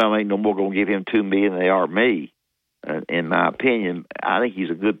 Alabama ain't no more going to give him $2 million than they are me. In my opinion, I think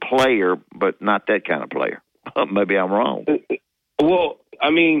he's a good player, but not that kind of player. Maybe I'm wrong. Well, I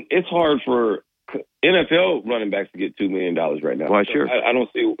mean, it's hard for NFL running backs to get $2 million right now. Well, sure. I don't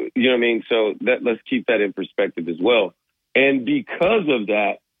see, you know what I mean? So let's keep that in perspective as well. And because of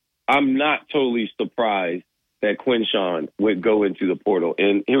that, I'm not totally surprised that Quinshon would go into the portal.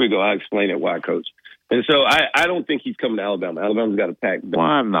 And here we go. I'll explain it why, Coach. And so I don't think he's coming to Alabama. Alabama's got a pack.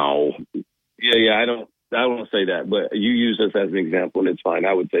 Why no? Yeah. I don't say that, but you use us as an example, and it's fine.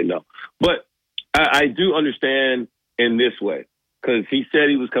 I would say no. But I do understand in this way, because he said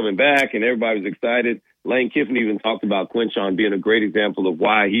he was coming back, and everybody was excited. Lane Kiffin even talked about Quinshon being a great example of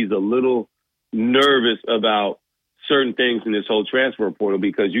why he's a little nervous about certain things in this whole transfer portal,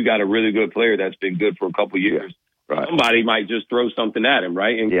 because you got a really good player that's been good for a couple of years. Yeah, right. Somebody might just throw something at him,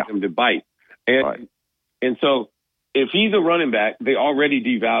 right, and get him to bite. And so if he's a running back, they already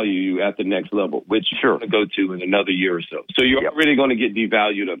devalue you at the next level, which you're going to go to in another year or so. So you're already going to get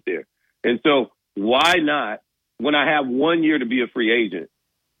devalued up there. And so why not, when I have 1 year to be a free agent,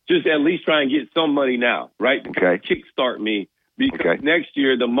 just at least try and get some money now, right? Okay. Kickstart me, because next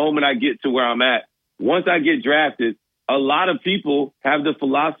year, the moment I get to where I'm at, once I get drafted, a lot of people have the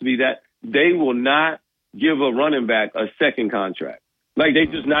philosophy that they will not give a running back a second contract. Like, they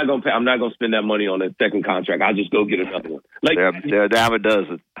just not going to pay. I'm not going to spend that money on a second contract. I'll just go get another one. Like, they're a dime a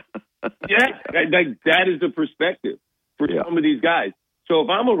dozen. Yeah, that is the perspective for some of these guys. So if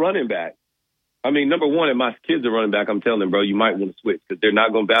I'm a running back, I mean, number one, if my kids are running back, I'm telling them, bro, you might want to switch, because they're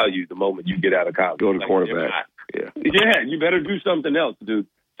not going to value you the moment you get out of college. Go to quarterback. Yeah, you better do something else, dude.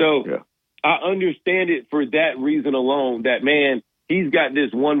 So I understand it for that reason alone, that, man, he's got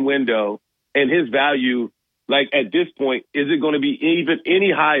this one window, and his value, like, at this point, is it going to be even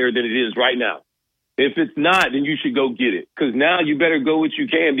any higher than it is right now? If it's not, then you should go get it, because now you better go what you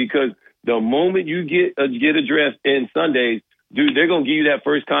can, because the moment you get addressed in Sundays, dude, they're going to give you that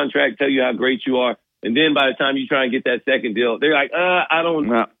first contract, tell you how great you are, and then by the time you try and get that second deal, they're like, I don't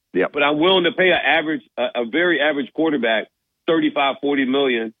know. But I'm willing to pay a very average quarterback $35, $40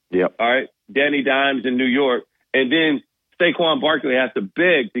 million. All right, Danny Dimes in New York, and then Saquon Barkley has to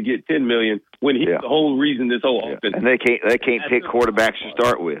beg to get $10 million when he's the whole reason this whole offense. And they can't pick quarterbacks to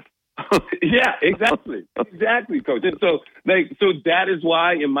start with. Yeah, exactly, Coach. And so that is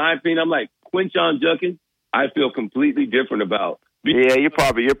why, in my opinion, I'm like, Quinshon Judkins, I feel completely different about. Yeah, you're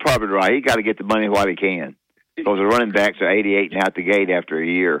probably right. He got to get the money while he can, because the running backs are 88 and out the gate after a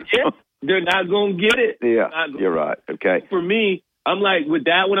year. Yeah, they're not going to get it. Yeah, you're right. Okay. For me, I'm like, with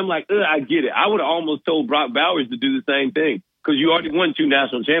that one, I'm like, I get it. I would have almost told Brock Bowers to do the same thing, because you already won 2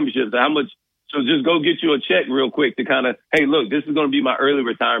 national championships. How much? So just go get you a check real quick to kind of, hey, look, this is going to be my early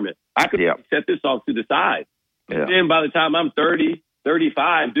retirement. I could set this off to the side. And then by the time I'm 30,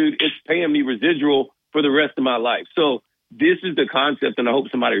 35, dude, it's paying me residual for the rest of my life. So this is the concept, and I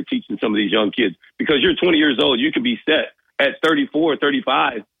hope somebody are teaching some of these young kids, because you're 20 years old. You could be set at 34,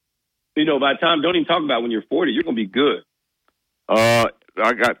 35. You know, by the time, don't even talk about when you're 40, you're going to be good. I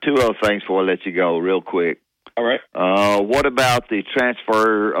got 2 other things before I let you go real quick. All right. What about the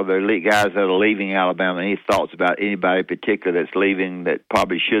transfer of the elite guys that are leaving Alabama? Any thoughts about anybody in particular that's leaving that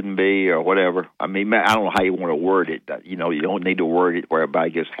probably shouldn't be or whatever? I mean, I don't know how you want to word it. You know, you don't need to word it where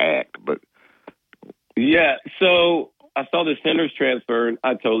everybody gets hacked. But yeah, so I saw the Sanders transfer, and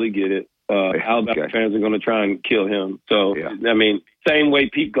I totally get it. Alabama fans are going to try and kill him. So, I mean, same way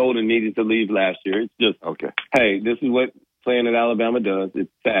Pete Golden needed to leave last year. It's just, hey, this is what playing at Alabama does. It's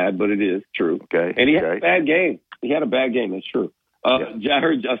sad, but it is true. Okay. And he had a bad game. That's true.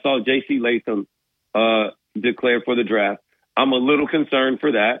 I saw J.C. Latham declare for the draft. I'm a little concerned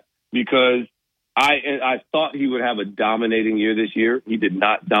for that because I thought he would have a dominating year this year. He did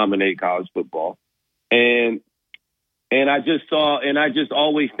not dominate college football. And I just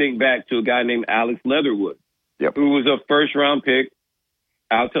always think back to a guy named Alex Leatherwood, who was a first-round pick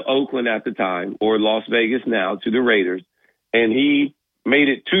out to Oakland at the time, or Las Vegas now, to the Raiders. And he made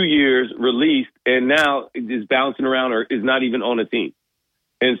it 2 years, released, and now is bouncing around or is not even on a team.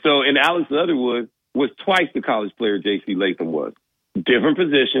 And Alex Leatherwood was twice the college player J.C. Latham was. Different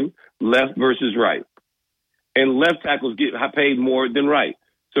position, left versus right. And left tackles get paid more than right.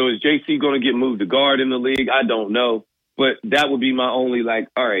 So is J.C. going to get moved to guard in the league? I don't know. But that would be my only,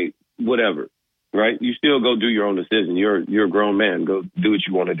 all right, whatever, right? You still go do your own decision. You're a grown man. Go do what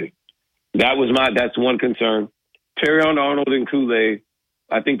you want to do. That's one concern. Terrion Arnold and Kool-Aid,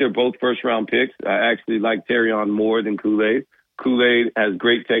 I think they're both first-round picks. I actually like Terrion more than Kool-Aid. Kool-Aid has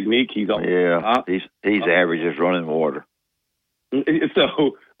great technique. He's average as running water.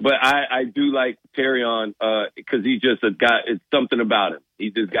 So, but I do like Terrion because he's just a guy. It's something about him. He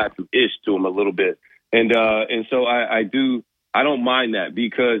just got some ish to him a little bit. And so I don't mind that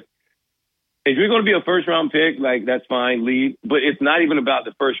because if you're going to be a first round pick, that's fine, leave. But it's not even about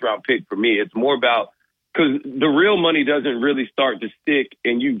the first round pick for me. It's more about because the real money doesn't really start to stick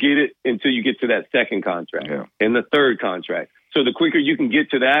and you get it until you get to that second contract and the third contract. So the quicker you can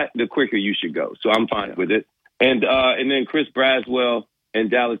get to that, the quicker you should go. So I'm fine with it. And then Chris Braswell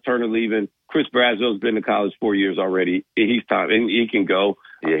and Dallas Turner leaving. Chris Braswell's been to college 4 years already. He's time, and he can go.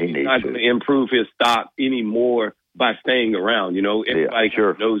 Yeah, he's not going to improve his stock anymore by staying around. You know, everybody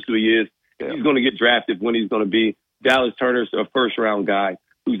knows who he is. Yeah. He's going to get drafted when he's going to be. Dallas Turner's a first-round guy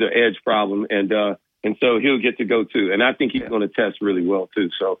who's an edge problem, and so he'll get to go too. And I think he's going to test really well too.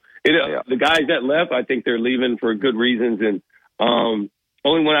 So the guys that left, I think they're leaving for good reasons. And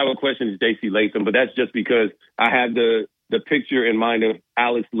only one I would question is J.C. Latham, but that's just because I had the picture in mind of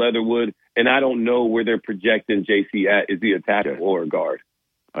Alex Leatherwood, and I don't know where they're projecting J.C. at. Is he a tackle or a guard?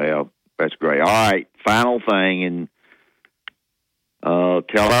 Well, that's great. All right, final thing, and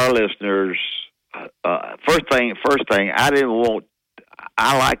tell our listeners. First thing,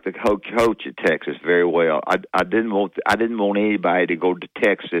 I like the coach at Texas very well. I didn't want anybody to go to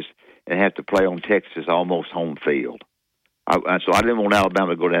Texas and have to play on Texas almost home field. So I didn't want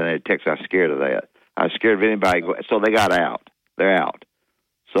Alabama to go down there to Texas. I was scared of that. I was scared of anybody. So they got out. They're out.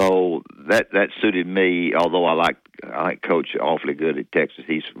 So that suited me. Although I like Coach awfully good at Texas.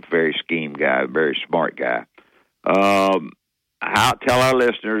 He's a very scheme guy, very smart guy. Tell our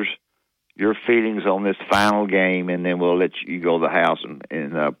listeners your feelings on this final game, and then we'll let you go to the house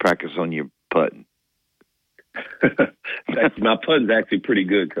and practice on your putting. My putting's actually pretty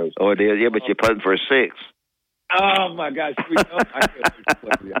good, Coach. Oh, it is? Yeah, but you're putting for a 6. Oh, my gosh. I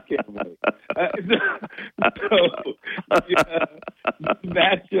can't wait.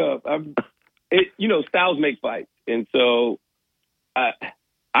 Matchup. Styles make fights. And so I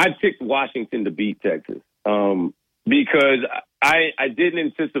picked Washington to beat Texas because I didn't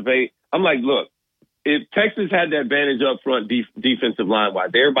anticipate. I'm like, look, if Texas had the advantage up front defensive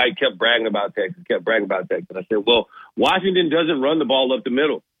line-wise, everybody kept bragging about Texas. I said, well, Washington doesn't run the ball up the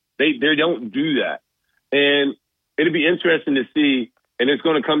middle. They don't do that. And it'll be interesting to see, and it's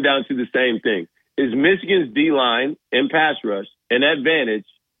going to come down to the same thing. Is Michigan's D-line and pass rush an advantage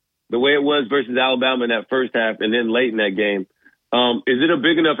the way it was versus Alabama in that first half and then late in that game? Is it a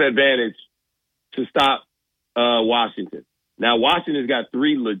big enough advantage to stop Washington? Now, Washington's got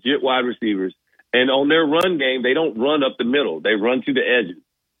 3 legit wide receivers, and on their run game, they don't run up the middle. They run to the edges.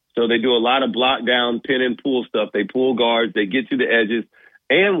 So they do a lot of block down, pin and pull stuff. They pull guards. They get to the edges.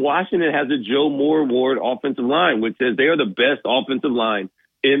 And Washington has a Joe Moore Award offensive line, which says they are the best offensive line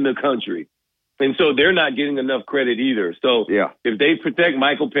in the country. And so they're not getting enough credit either. So if they protect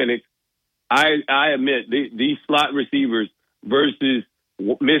Michael Penix, I admit these slot receivers versus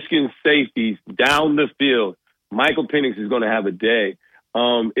Michigan safeties down the field, Michael Penix is going to have a day.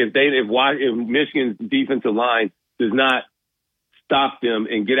 If Michigan's defensive line does not stop them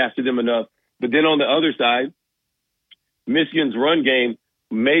and get after them enough. But then on the other side, Michigan's run game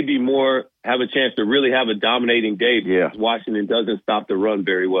maybe more have a chance to really have a dominating day. Yeah. Washington doesn't stop the run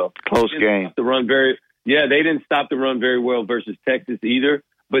very well. Close game. They didn't stop the run very well versus Texas either.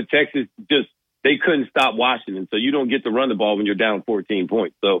 But Texas they couldn't stop Washington. So you don't get to run the ball when you're down 14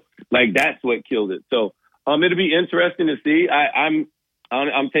 points. So that's what killed it. So it'll be interesting to see. I'm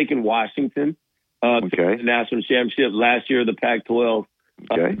taking Washington to the national championship. Last year, the Pac-12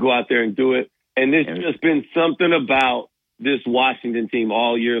 go out there and do it. And there's just been something about this Washington team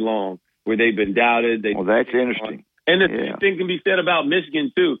all year long where they've been doubted. That's interesting. And the same thing can be said about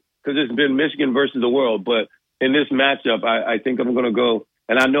Michigan, too, because it's been Michigan versus the world. But in this matchup, I think I'm going to go.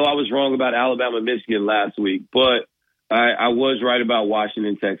 And I know I was wrong about Alabama, Michigan last week, but I was right about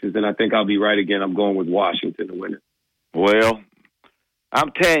Washington, Texas, and I think I'll be right again. I'm going with Washington to win it. Well,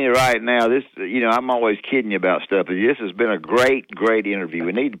 I'm telling you right now, this, I'm always kidding you about stuff, but this has been a great, great interview.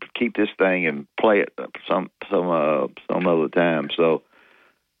 We need to keep this thing and play it some other time. So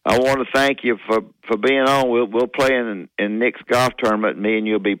I want to thank you for being on. We'll play in Nick's golf tournament, and me and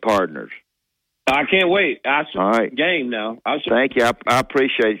you'll be partners. I can't wait. All right. Game now. Thank you. I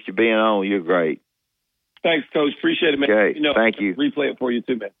appreciate you being on. You're great. Thanks, Coach. Appreciate it, man. Okay. Thank you. Replay it for you,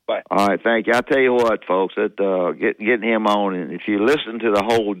 too, man. Bye. All right. Thank you. I tell you what, folks, getting him on, and if you listen to the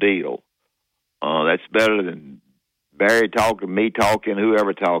whole deal, that's better than Barry talking, me talking,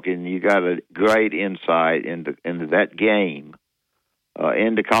 whoever talking. You got a great insight into that game,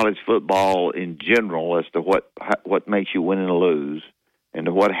 into college football in general, as to what makes you win and lose, and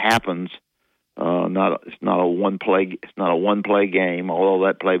to what happens. It's not a one play game, although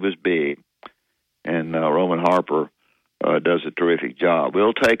that play was big, and Roman Harper does a terrific job.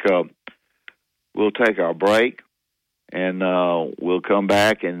 We'll take our break, and we'll come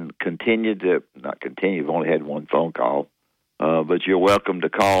back and we've only had one phone call, but you're welcome to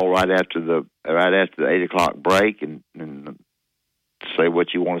call right after the 8:00 break and say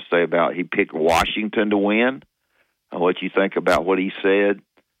what you want to say about. He picked Washington to win. What you think about what he said.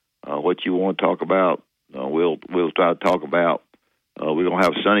 What you want to talk about, we'll try to talk about. We're going to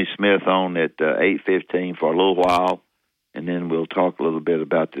have Sonny Smith on at 8:15 for a little while, and then we'll talk a little bit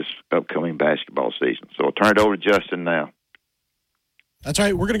about this upcoming basketball season. So I'll turn it over to Justin now. That's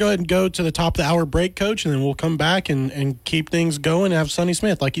right. We're going to go ahead and go to the top of the hour break, Coach, and then we'll come back and keep things going and have Sonny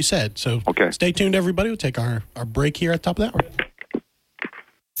Smith, like you said. So Stay tuned, everybody. We'll take our break here at the top of the hour.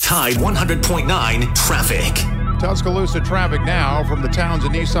 Tide 100.9 traffic. Tuscaloosa traffic now from the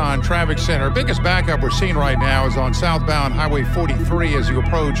Townsend Nissan Traffic Center. Biggest backup we're seeing right now is on southbound Highway 43 as you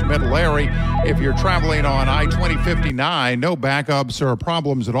approach Middle Airy. If you're traveling on I-2059, no backups or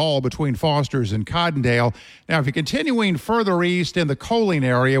problems at all between Foster's and Cottondale. Now, if you're continuing further east in the Coaling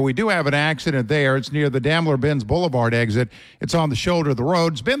area, we do have an accident there. It's near the Daimler-Benz Boulevard exit. It's on the shoulder of the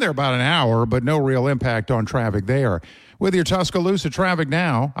road. It's been there about an hour, but no real impact on traffic there. With your Tuscaloosa traffic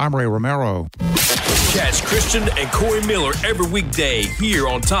now, I'm Ray Romero. Catch Christian and Corey Miller every weekday here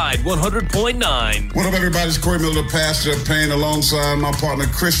on Tide 100.9. What up, everybody? It's Corey Miller, pastor of Payne, alongside my partner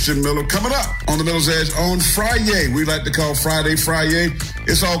Christian Miller. Coming up on the Miller's Edge on Friday. We like to call Friday.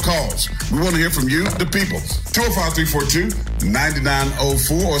 It's all calls. We want to hear from you, the people.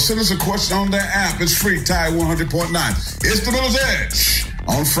 205-342-9904, or send us a question on their app. It's free, Tide 100.9. It's the Miller's Edge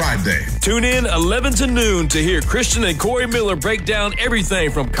on Friday. Tune in 11 to noon to hear Christian and Corey Miller break down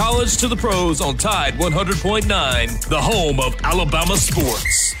everything from college to the pros on Tide 100.9, the home of Alabama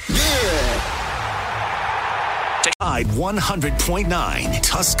sports. Yeah. Tide 100.9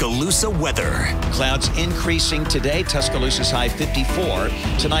 Tuscaloosa weather. Clouds increasing today. Tuscaloosa's high 54.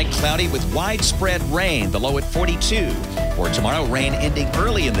 Tonight, cloudy with widespread rain, the low at 42. For tomorrow, rain ending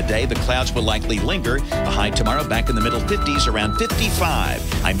early in the day. The clouds will likely linger. The high tomorrow back in the middle 50s, around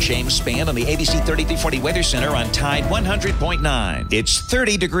 55. I'm James Spann on the ABC 3340 Weather Center on Tide 100.9. It's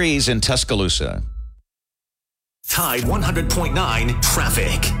 30 degrees in Tuscaloosa. Tide 100.9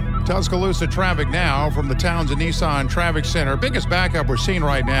 traffic. Tuscaloosa traffic now from the Townsend Nissan Traffic Center. Biggest backup we're seeing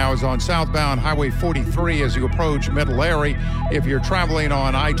right now is on southbound Highway 43 as you approach Middle Airy. If you're traveling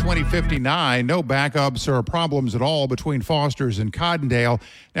on I-2059, no backups or problems at all between Foster's and Cottondale.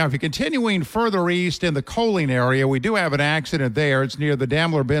 Now, if you're continuing further east in the Coaling area, we do have an accident there. It's near the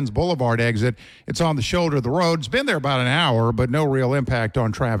Daimler-Benz Boulevard exit. It's on the shoulder of the road. It's been there about an hour, but no real impact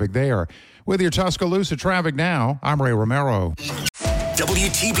on traffic there. With your Tuscaloosa traffic now, I'm Ray Romero.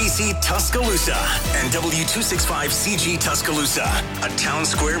 WTBC Tuscaloosa and W265CG Tuscaloosa, a Town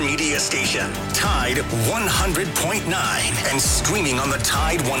Square media station. Tide 100.9 and streaming on the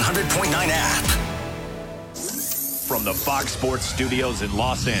Tide 100.9 app. From the Fox Sports Studios in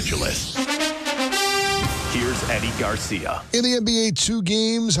Los Angeles, Here's Eddie Garcia. In the NBA, 2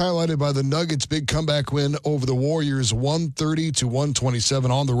 games highlighted by the Nuggets' big comeback win over the Warriors, 130-127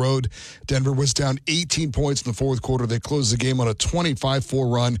 on the road. Denver was down 18 points in the fourth quarter. They closed the game on a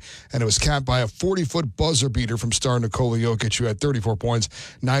 25-4 run, and it was capped by a 40-foot buzzer beater from star Nikola Jokic, who had 34 points,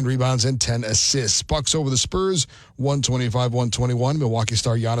 9 rebounds, and 10 assists. Bucks over the Spurs, 125-121. Milwaukee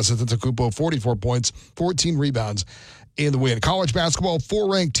star Giannis Antetokounmpo, 44 points, 14 rebounds. In the win. College basketball,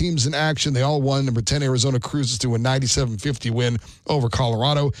 4 ranked teams in action. They all won. Number 10, Arizona cruises to a 97-50 win over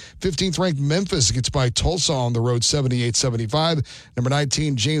Colorado. 15th ranked Memphis gets by Tulsa on the road, 78-75. Number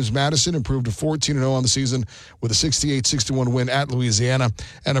 19, James Madison improved to 14-0 on the season with a 68-61 win at Louisiana.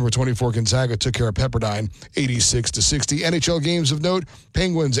 And number 24, Gonzaga took care of Pepperdine, 86-60. NHL games of note,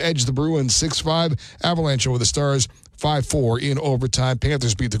 Penguins edged the Bruins 6-5. Avalanche over the Stars 5-4 in overtime.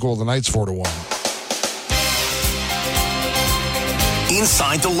 Panthers beat the Golden Knights 4-1.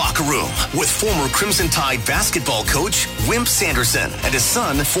 Inside the Locker Room with former Crimson Tide basketball coach Wimp Sanderson and his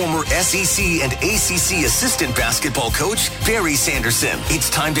son, former SEC and ACC assistant basketball coach Barry Sanderson. It's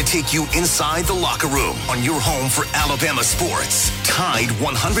time to take you inside the locker room on your home for Alabama sports. Tide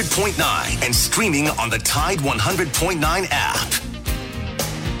 100.9 and streaming on the Tide 100.9 app.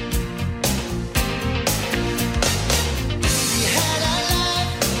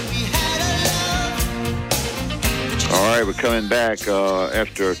 All right, we're coming back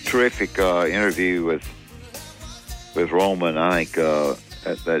after a terrific interview with Roman. I think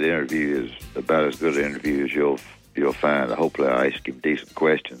that interview is about as good an interview as you'll find. Hopefully, I asked him decent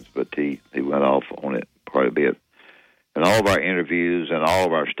questions, but he went off on it quite a bit. And all of our interviews and all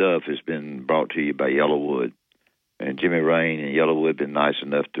of our stuff has been brought to you by Yellowwood. And Jimmy Rain and Yellowwood have been nice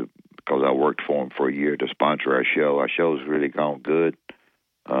enough to, because I worked for them for a year, to sponsor our show. Our show's really gone good.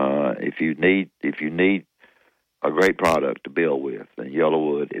 If you need a great product to build with, and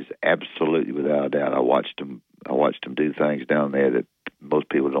Yellowwood is absolutely without a doubt. I watched them do things down there that most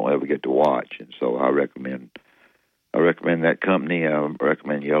people don't ever get to watch, and so I recommend that company. I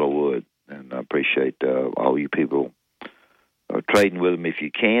recommend Yellowwood, and I appreciate all you people trading with them if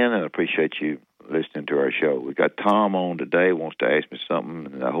you can, and I appreciate you listening to our show. We got Tom on today, wants to ask me something,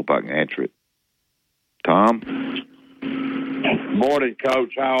 and I hope I can answer it. Tom? Morning,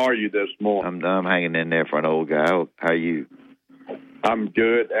 Coach. How are you this morning? I'm hanging in there for an old guy. How are you? I'm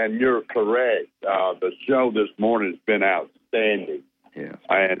good, and you're correct. The show this morning has been outstanding. Yeah.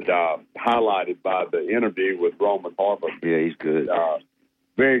 And highlighted by the interview with Roman Harper. Yeah, he's good.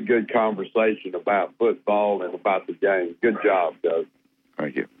 Very good conversation about football and about the game. Good job, Coach.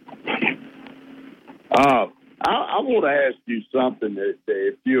 Thank you. I want to ask you something that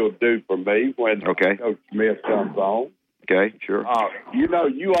if you'll do for me when Coach Smith comes on. Okay, sure.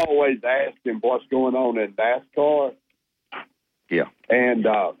 You always ask him what's going on in NASCAR. Yeah. And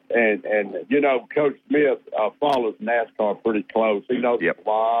Coach Smith follows NASCAR pretty close. He knows a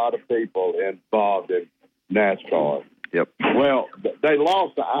lot of people involved in NASCAR. Yep. Well, they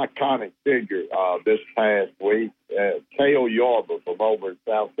lost an iconic figure this past week, Cale Yarborough from over in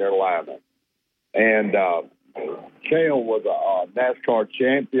South Carolina. And Cale was a NASCAR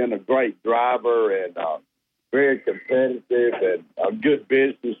champion, a great driver, and very competitive and a good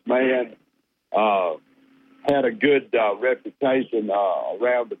businessman. Had a good reputation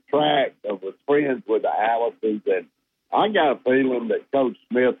around the track. Was friends with the Allisons, and I got a feeling that Coach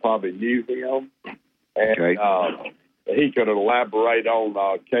Smith probably knew him, and he could elaborate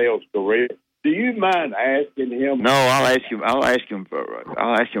on Cale's career. Do you mind asking him? No, I'll ask him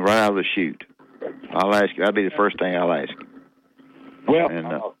right out of the chute. That'll be the first thing I'll ask him. Well, and,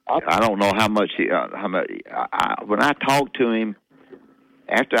 I don't know how much when I talk to him,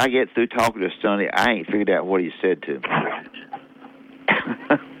 after I get through talking to Sonny, I ain't figured out what he said to me.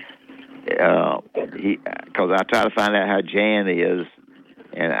 Because I try to find out how Jan is,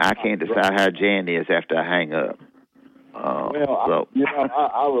 and I can't decide how Jan is after I hang up.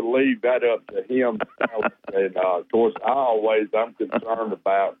 I would leave that up to him. And, of course, I'm concerned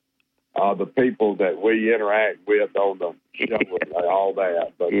about the people that we interact with on the show and all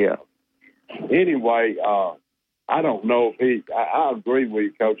that. But anyway, I don't know if I agree with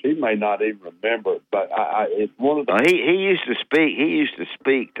you, Coach. He may not even remember, but it's one of the. He used to speak. He used to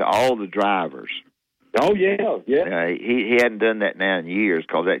speak to all the drivers. Oh yeah. He hadn't done that now in years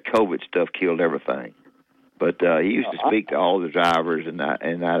because that COVID stuff killed everything. But he used to speak to all the drivers, and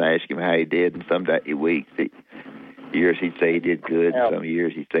I'd ask him how he did. And some years he'd say he did good, and some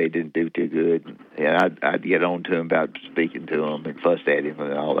years he'd say he didn't do too good. And I'd get on to him about speaking to him and fuss at him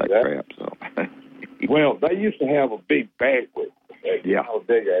and all that crap. So. Well, they used to have a big banquet at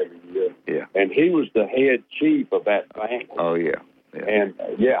Talladega every year. Yeah. And he was the head chief of that banquet. Oh, yeah. And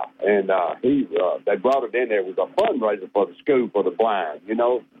they brought it in there. It was a fundraiser for the school for the blind, you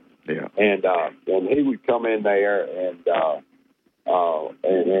know. Yeah. And he would come in there and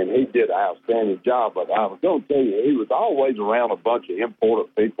he did an outstanding job. But I was going to tell you, he was always around a bunch of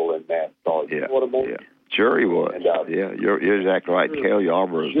important people in NASCAR. You know what I mean? Yeah. Sure he was. And, you're exactly right. Cale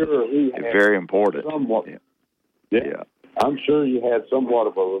Yarborough is very important. Yeah. I'm sure you had somewhat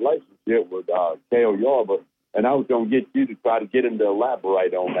of a relationship with Cale Yarborough, and I was going to get you to try to get him to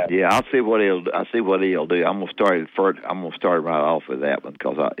elaborate on that. Yeah, I'll see what he'll do. I'm gonna start right off with that one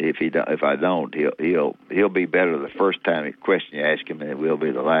because if I don't, he'll be better the first time the question you ask him than it will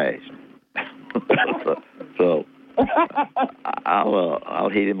be the last. so I'll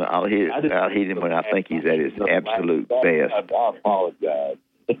hit him. I'll hit him when I think he's at his absolute best. I apologize.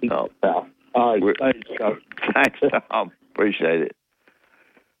 No. All right, thanks, Tom. Appreciate it.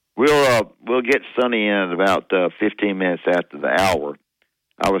 We'll get Sonny in at about 15 minutes after the hour.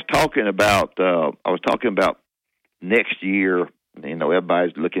 I was talking about next year. You know,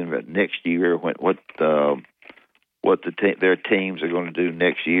 everybody's looking at next year what their teams are going to do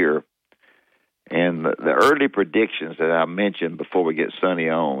next year. And the early predictions that I mentioned before we get Sonny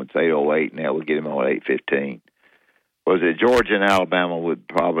on, it's 8:08 now. We'll get him on 8:15. Was that Georgia and Alabama would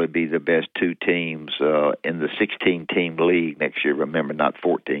probably be the best two teams in the 16-team league next year. Remember, not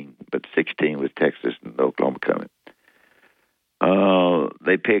 14, but 16 with Texas and Oklahoma coming.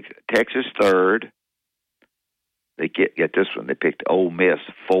 They picked Texas third. They get this one. They picked Ole Miss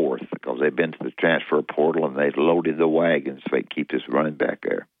fourth because they've been to the transfer portal and they've loaded the wagons so they keep this running back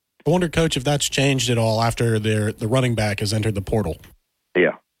there. I wonder, Coach, if that's changed at all after the running back has entered the portal.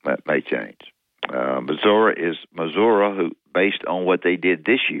 Yeah, that may change. Missouri, who, based on what they did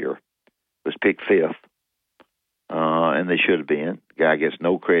this year, was picked fifth, and they should have been. The guy gets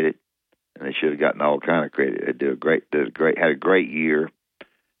no credit, and they should have gotten all kind of credit. They had a great year,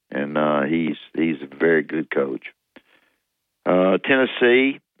 and he's a very good coach.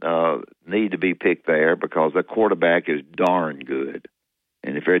 Tennessee need to be picked there because their quarterback is darn good,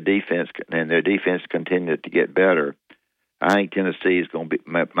 and if their defense continues to get better, I think Tennessee is going to be,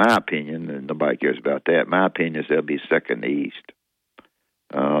 my opinion, and nobody cares about that, my opinion is they'll be second East.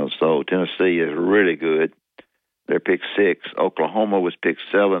 So Tennessee is really good. They're picked 6. Oklahoma was picked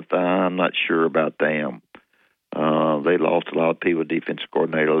 7th. I'm not sure about them. They lost a lot of people. Defensive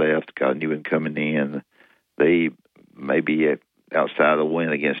coordinator left, got a new one coming in. They maybe outside of the win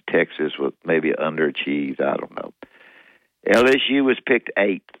against Texas was maybe underachieved. I don't know. LSU was picked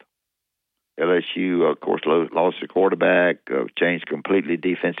 8th. LSU, of course, lost their quarterback, changed completely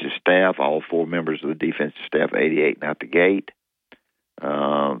defensive staff. All 4 members of the defensive staff, 88 and out the gate.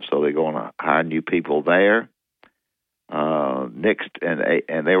 So they're going to hire new people there. Next,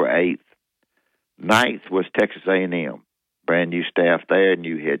 and they were 8th. 9th was Texas A&M. Brand new staff there,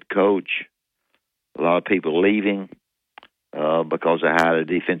 new head coach. A lot of people leaving because they hired a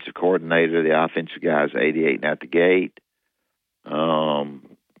defensive coordinator. The offensive guy is 88 and out the gate.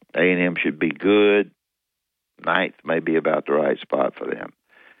 A&M should be good. 9th may be about the right spot for them.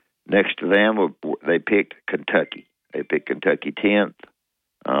 Next to them, they picked Kentucky. They picked Kentucky 10th.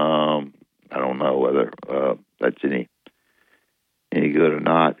 I don't know whether that's any good or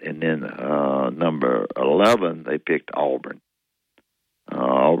not. And then number 11, they picked Auburn.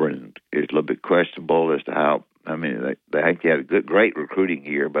 Auburn is a little bit questionable as to how. I mean, they think they had a great recruiting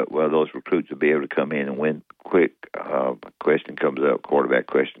year, but whether those recruits will be able to come in and win quick, question comes up. Quarterback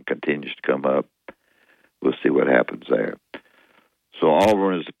question continues to come up. We'll see what happens there. So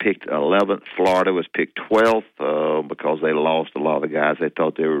Auburn is picked 11th. Florida was picked 12th because they lost a lot of the guys they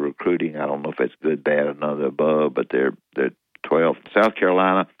thought they were recruiting. I don't know if that's good, bad, or none of the above, but they're 12th. South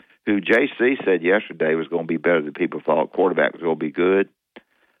Carolina, who JC said yesterday was going to be better than people thought. Quarterback was going to be good.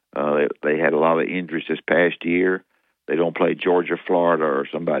 They had a lot of injuries this past year. They don't play Georgia, Florida, or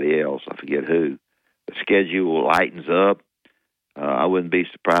somebody else. I forget who. The schedule lightens up. I wouldn't be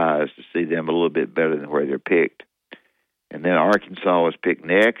surprised to see them a little bit better than where they're picked. And then Arkansas is picked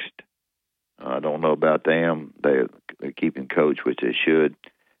next. I don't know about them. They're keeping coach, which they should.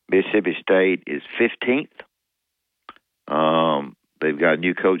 Mississippi State is 15th. They've got a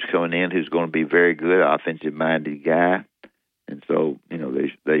new coach coming in who's going to be very good, offensive-minded guy. And so, you know,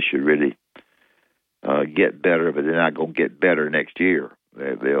 they should really get better, but they're not going to get better next year.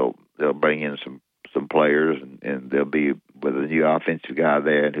 They'll bring in some players, and they'll be with a new offensive guy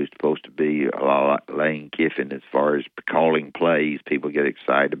there, and who's supposed to be a lot like Lane Kiffin as far as calling plays. People get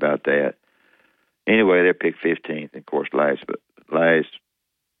excited about that. Anyway, they're picked 15th, and of course, last,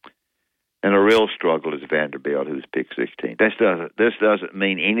 and a real struggle is Vanderbilt, who's picked 16th. This doesn't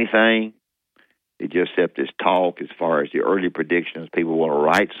mean anything. It just kept this talk as far as the early predictions. People want to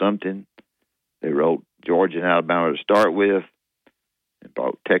write something. They wrote Georgia and Alabama to start with, and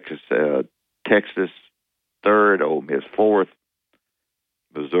brought Texas third, Ole Miss fourth,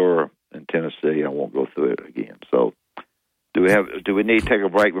 Missouri, and Tennessee. I won't go through it again. So, do we need to take a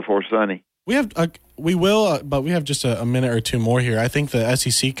break before Sunday? We will, but we have just a minute or two more here. I think the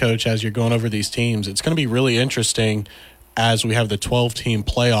SEC coach, as you're going over these teams, it's going to be really interesting as we have the 12-team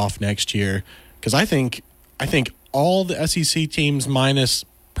playoff next year, because I think all the SEC teams minus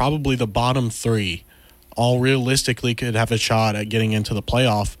probably the bottom three all realistically could have a shot at getting into the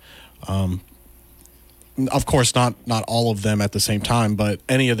playoff. Of course, not all of them at the same time, but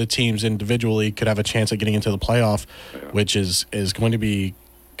any of the teams individually could have a chance at getting into the playoff, which is going to be,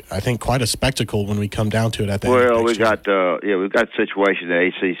 I think, quite a spectacle when we come down to it at the end of next year. We've got situation in the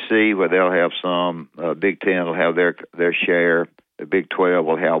ACC where they'll have some. Big Ten will have their share. The Big 12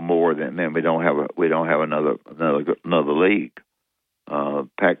 will have more. Then we don't have another league.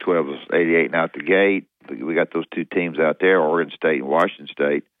 Pac-12 was 88 out the gate. We got those two teams out there, Oregon State and Washington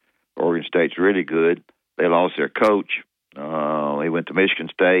State. Oregon State's really good. They lost their coach. He went to Michigan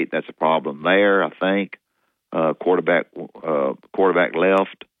State. That's a problem there, I think. Quarterback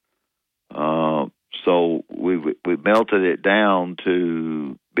left. So we melted it down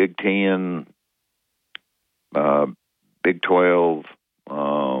to Big 10, Big 12,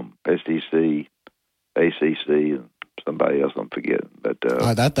 SEC, ACC, and somebody else I'm forgetting. But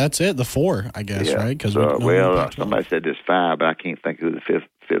that's it. The four, I guess, right? Because somebody said there's five, but I can't think who the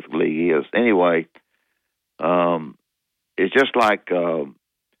fifth league is. Anyway, it's just like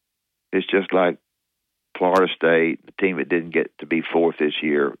Florida State, the team that didn't get to be fourth this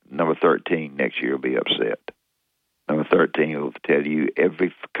year, number 13 next year will be upset. Number 13 will tell you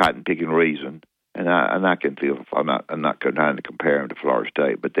every cotton picking reason, and I can feel I'm not trying to compare them to Florida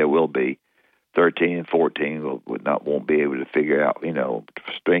State, but there will be 13 and 14 won't be able to figure out,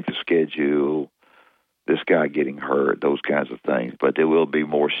 strength of schedule, this guy getting hurt, those kinds of things. But there will be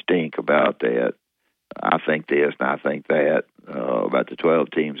more stink about that. I think this and I think that about the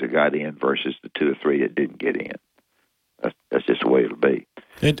 12 teams that got in versus the 2 or 3 that didn't get in. That's just the way it'll be.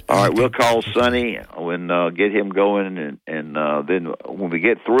 All right, we'll call Sonny and get him going, and then when we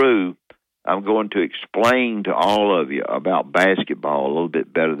get through, I'm going to explain to all of you about basketball a little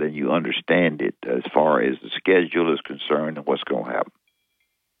bit better than you understand it as far as the schedule is concerned and what's going to happen.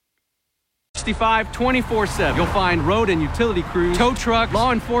 24/7. You'll find road and utility crews, tow trucks,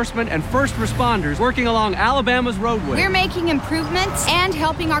 law enforcement, and first responders working along Alabama's roadway. We're making improvements and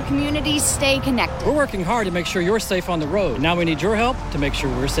helping our communities stay connected. We're working hard to make sure you're safe on the road. Now we need your help to make sure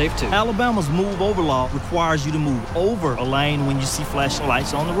we're safe too. Alabama's move over law requires you to move over a lane when you see flashing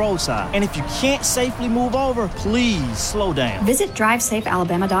lights on the roadside. And if you can't safely move over, please slow down. Visit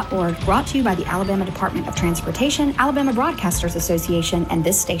DriveSafeAlabama.org, brought to you by the Alabama Department of Transportation, Alabama Broadcasters Association, and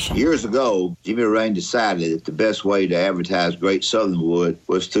this station. Years ago, Jimmy Rain decided that the best way to advertise Great Southernwood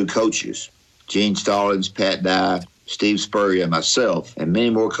was through coaches. Gene Stallings, Pat Dye, Steve Spurrier, and myself, and many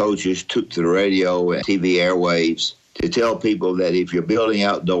more coaches took to the radio and TV airwaves to tell people that if you're building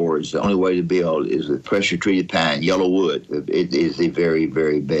outdoors, the only way to build is with pressure-treated pine, yellow wood. It is the very,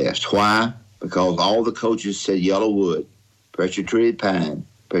 very best. Why? Because all the coaches said yellow wood, pressure-treated pine,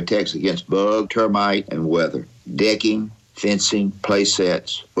 protects against bug, termite, and weather. Decking, fencing, play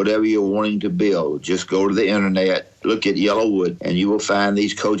sets, whatever you're wanting to build, just go to the internet, look at Yellowwood, and you will find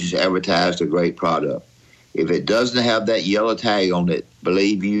these coaches advertised a great product. If it doesn't have that yellow tag on it,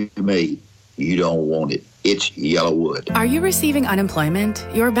 believe you me, you don't want it. It's Yellowwood. Are you receiving unemployment?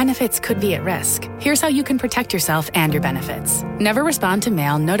 Your benefits could be at risk. Here's how you can protect yourself and your benefits. Never respond to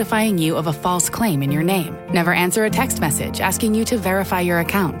mail notifying you of a false claim in your name. Never answer a text message asking you to verify your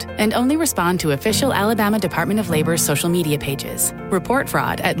account. And only respond to official Alabama Department of Labor's social media pages. Report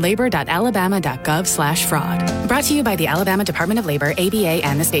fraud at labor.alabama.gov/fraud. Brought to you by the Alabama Department of Labor, ABA,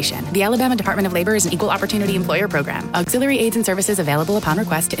 and the station. The Alabama Department of Labor is an equal opportunity employer program. Auxiliary aids and services available upon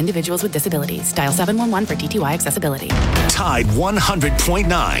request to individuals with disabilities. Dial 711 for TTY accessibility. Tide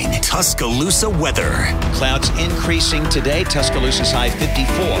 100.9 Tuscaloosa weather. Clouds increasing today. Tuscaloosa's high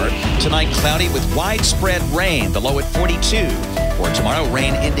 54. Tonight, cloudy with widespread rain. The low at 42. For tomorrow,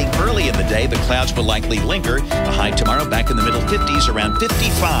 rain ending early in the day. The clouds will likely linger. The high tomorrow back in the middle 50s, around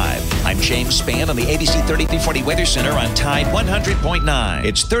 55. I'm James Spann on the ABC 3340 Weather Center on Tide 100.9.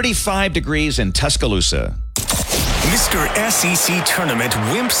 It's 35 degrees in Tuscaloosa. Mr. SEC Tournament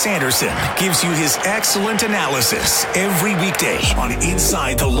Wimp Sanderson gives you his excellent analysis every weekday on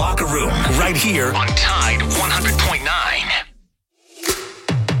Inside the Locker Room, right here on Tide 100.9.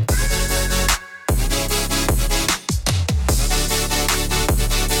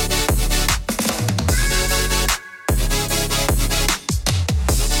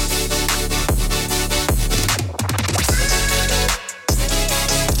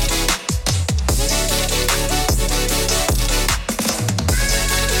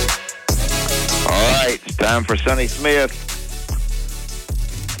 Time for Sonny Smith.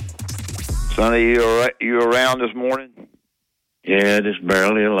 Sonny, you around this morning? Yeah, just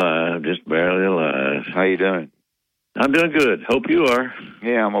barely alive. How you doing? I'm doing good. Hope you are.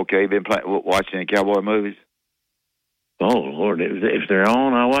 Yeah, I'm okay. Been watching any cowboy movies? Oh, Lord. If they're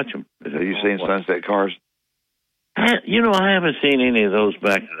on, I'll watch them. Have you seen Sunset Carson? I haven't seen any of those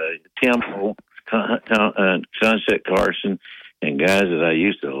back in the Temple, Sunset Carson, and guys that I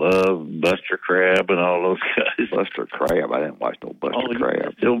used to love, Buster Crabbe and all those guys. Buster Crabbe? I didn't watch no Buster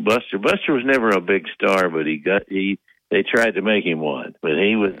Crabbe. Still Buster. Buster was never a big star, but they tried to make him one. But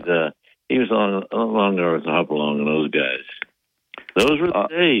he was along the hop along with those guys. Those were the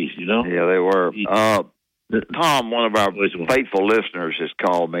days, Yeah, they were. Tom, one of our faithful listeners, has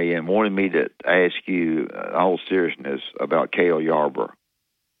called me and wanted me to ask you, in all seriousness, about Cale Yarborough.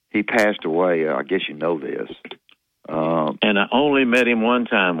 He passed away. I guess you know this. And I only met him one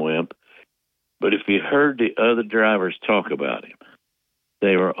time, Wimp. But if you heard the other drivers talk about him,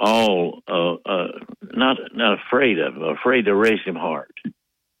 they were all not afraid of him, afraid to race him hard.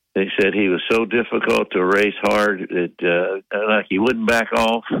 They said he was so difficult to race hard that like he wouldn't back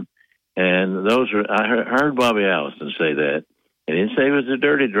off. And I heard Bobby Allison say that. They didn't say he was a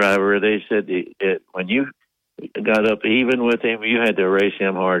dirty driver. They said when you got up even with him, you had to race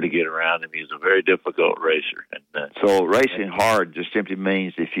him hard to get around him. He's a very difficult racer. And, so racing hard just simply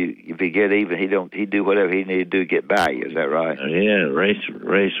means if you get even, he do whatever he needed to do to get by you. Is that right? Yeah, race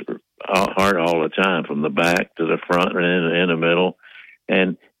hard all the time, from the back to the front and in the middle.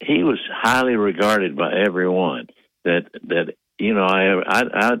 And he was highly regarded by everyone. That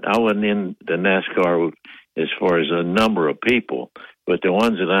I wasn't in the NASCAR as far as a number of people, but the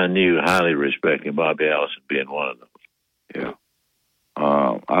ones that I knew highly respected, Bobby Allison being one of them. Yeah.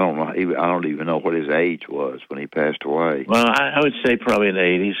 I don't know. I don't even know what his age was when he passed away. Well, I would say probably in the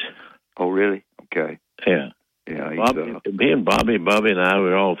 80s. Oh, really? Okay. Yeah. Yeah. Me and Bobby and I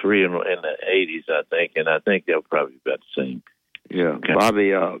were all three in the 80s, I think, and I think they'll probably be about the same. Yeah. Okay.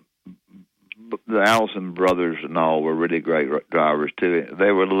 Bobby, the Allison brothers and all were really great drivers too.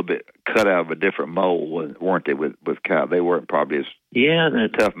 They were a little bit cut out of a different mold, weren't they? With Cal, they weren't probably as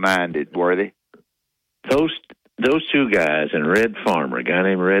tough-minded, were they? Those two guys and Red Farmer, a guy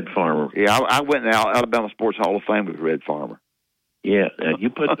named Red Farmer. Yeah, I went in the Alabama Sports Hall of Fame with Red Farmer. Yeah, you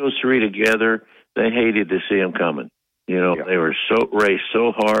put those three together, they hated to see them coming. They were raced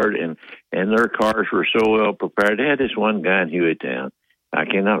so hard, and their cars were so well prepared. They had this one guy in Hueytown, I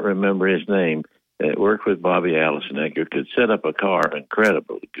cannot remember his name, that worked with Bobby Allison, that could set up a car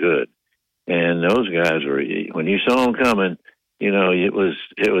incredibly good. And those guys were, when you saw them coming, it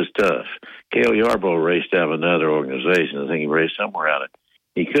was tough. Cale Yarborough raced out of another organization. I think he raced somewhere out of.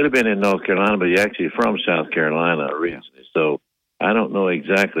 He could have been in North Carolina, but he's actually from South Carolina originally. So I don't know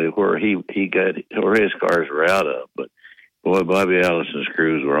exactly where where his cars were out of, but boy, Bobby Allison's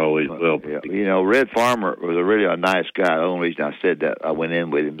crews were always well. Yeah. Red Farmer was really a nice guy. The only reason I said that I went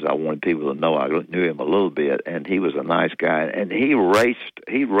in with him is I wanted people to know I knew him a little bit, and he was a nice guy. And he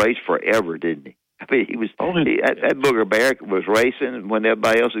raced forever, didn't he? I mean, that Booger Bear was racing when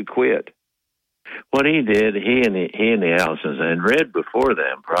everybody else had quit. What he did, he and the Allisons, and Red before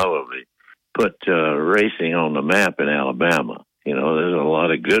them probably put racing on the map in Alabama. There's a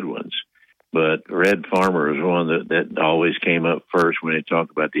lot of good ones. But Red Farmer was one that always came up first when they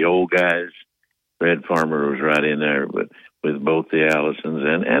talked about the old guys. Red Farmer was right in there with both the Allisons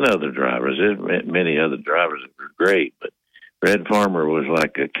and other drivers. There's many other drivers that were great, but Red Farmer was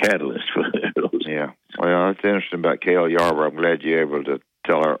like a catalyst for those. Yeah. Well, that's interesting about Cale Yarborough. I'm glad you're able to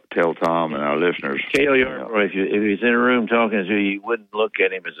tell Tom and our listeners. Cale Yarborough, if he's in a room talking to you, you wouldn't look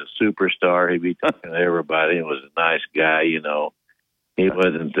at him as a superstar. He'd be talking to everybody. He was a nice guy, He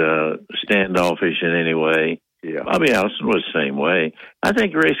wasn't standoffish in any way. Yeah. Bobby Allison was the same way. I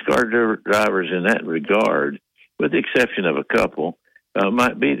think race car drivers in that regard, with the exception of a couple,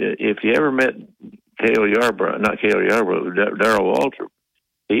 might be that if you ever met Darrell Waltrip,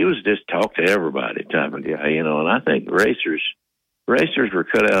 he was just talk to everybody type of guy, and I think racers were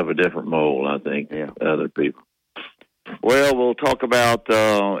cut out of a different mold, I think, than other people. Well, we'll talk about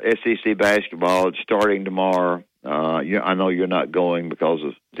SEC basketball. It's starting tomorrow. I know you're not going because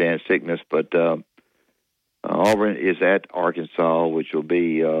of Dan's sickness, but Auburn is at Arkansas, which will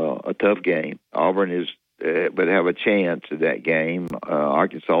be a tough game. Auburn would have a chance at that game.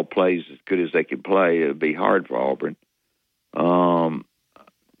 Arkansas plays as good as they can play. It'll be hard for Auburn.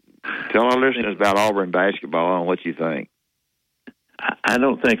 Tell our listeners about Auburn basketball and what you think. I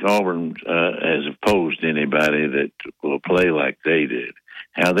don't think Auburn has opposed anybody that will play like they did.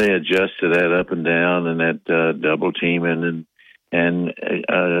 How they adjust to that up and down and that double teaming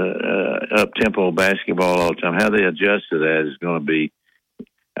up-tempo basketball all the time. How they adjust to that is going to be.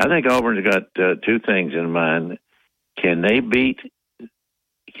 I think Auburn's got two things in mind. Can they beat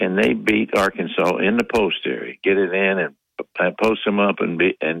Arkansas in the post area, get it in and post them up and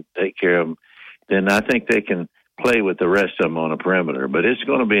take care of them? Then I think they can play with the rest of them on the perimeter. But it's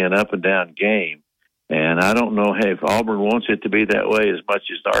going to be an up and down game, and I don't know if Auburn wants it to be that way as much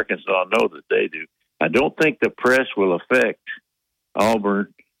as Arkansas know that they do. I don't think the press will affect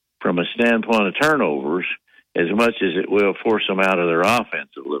Auburn from a standpoint of turnovers as much as it will force them out of their offense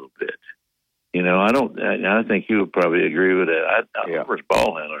a little bit. I think you would probably agree with that. Auburn's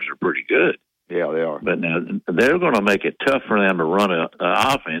ball handlers are pretty good. Yeah, they are. But now they're going to make it tough for them to run an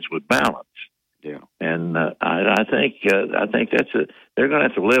offense with balance. Yeah. And I think they're going to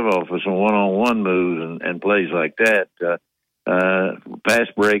have to live off of some one-on-one moves and plays like that,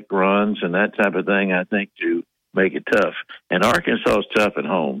 fast break runs and that type of thing, I think, to make it tough. And Arkansas is tough at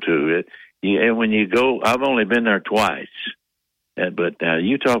home, too. And when you go, I've only been there twice. But now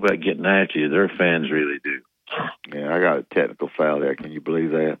you talk about getting after you, their fans really do. Yeah, I got a technical foul there. Can you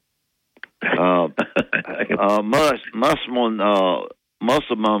believe that?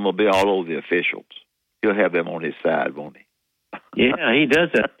 Musselman will be all over the officials. He'll have them on his side, won't he? Yeah, he does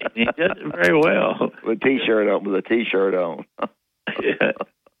that. He does it very well. With a t-shirt on. Yeah.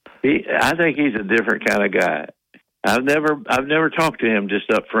 I think he's a different kind of guy. I've never talked to him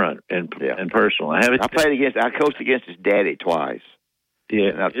just up front and personal. I coached against his daddy twice.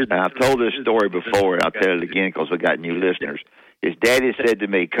 Yeah, and I've told this story before, and I'll tell it again because we got new listeners. His daddy said to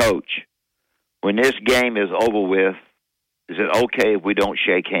me, "Coach, when this game is over with, is it okay if we don't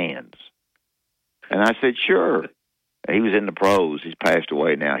shake hands?" And I said, "Sure." He was in the pros. He's passed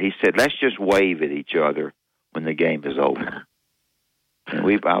away now. He said, "Let's just wave at each other when the game is over." And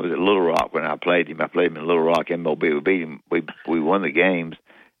I was at Little Rock when I played him. I played him in Little Rock in Mobile. We beat him. We won the games,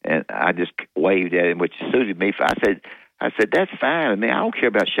 and I just waved at him, which suited me. I said, "That's fine. I mean, I don't care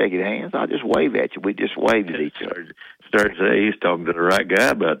about shaking hands. I'll just wave at you." We just waved at each other. Started to say he's talking to the right guy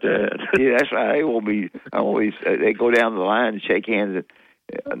about that. Yeah, that's right. They go down the line and shake hands.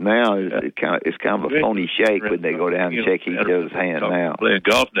 Now it's kind of a phony shake when they go down and shake each other's hand. Now playing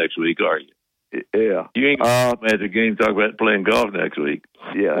golf next week, are you? Yeah. You ain't at the game talk about playing golf next week.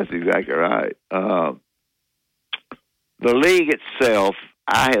 Yeah, that's exactly right. The league itself,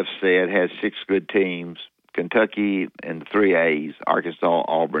 I have said, has 6 good teams. Kentucky and the 3 A's, Arkansas,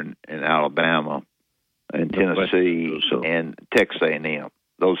 Auburn, and Alabama, and Tennessee, and Texas A&M.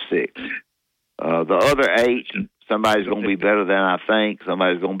 Those 6. The other 8, somebody's going to be better than I think.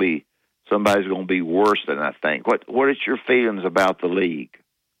 Somebody's going to be worse than I think. What is your feelings about the league?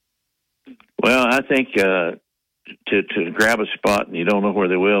 Well, I think to grab a spot and you don't know where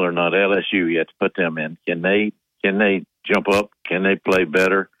they will or not, LSU, you have to put them in. Can they jump up? Can they play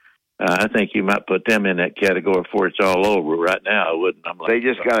better? I think you might put them in that category before it's all over. Right now, I wouldn't. They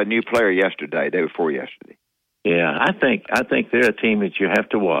just got a new player yesterday, day before yesterday. Yeah, I think they're a team that you have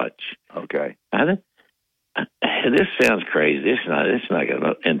to watch. Okay. This sounds crazy. It's not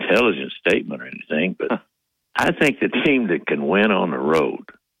an intelligent statement or anything, but I think the team that can win on the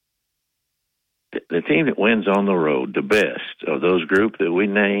road, the team that wins on the road, the best of those group that we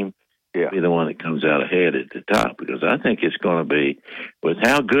name, be the one that comes out ahead at the top, because I think it's going to be, with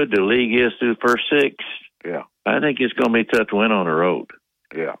how good the league is through the first 6, I think it's going to be tough to win on the road.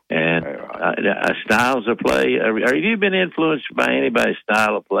 Yeah. And styles of play, have you been influenced by anybody's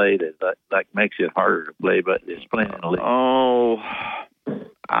style of play that like makes it harder to play, but it's playing in the league? Oh,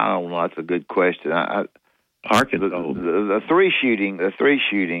 I don't know. That's a good question. Arkansas. The three shooting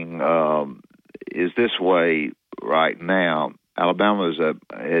is this way right now. Alabama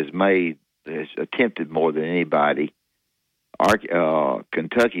has attempted more than anybody.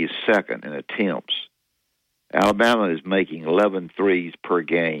 Kentucky is second in attempts. Alabama is making 11 threes per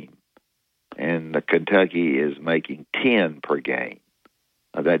game, and Kentucky is making 10 per game.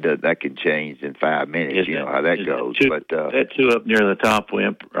 That can change in 5 minutes. You know how that goes. But that 2 up near the top,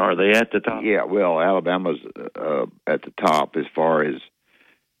 Wimp. Are they at the top? Yeah. Well, Alabama's at the top as far as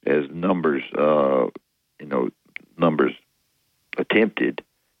numbers. Numbers attempted,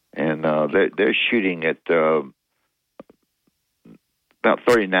 and they're shooting at about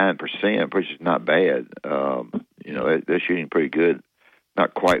 39%, which is not bad. They're shooting pretty good,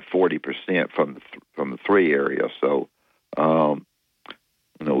 not quite 40% from the 3 area. So,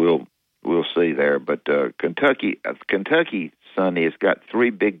 we'll see there. But Kentucky, Sonny, has got 3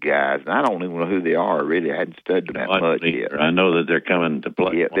 big guys, and I don't even know who they are. Really, I hadn't studied them that much yet. I know that they're coming to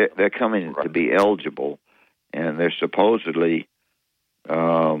play. Yeah, they're coming to be eligible, and they're supposedly,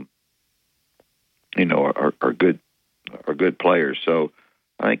 are good are good players. So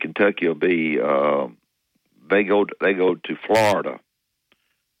I think Kentucky will be. They go to Florida.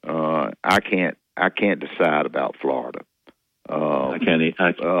 I can't decide about Florida.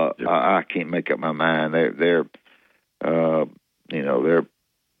 I can't make up my mind. They're good,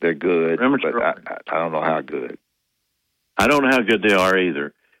 but I don't know how good. I don't know how good they are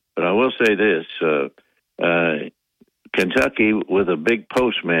either, but I will say this: Kentucky with a big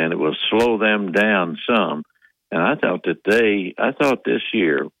postman, it will slow them down some. And I thought this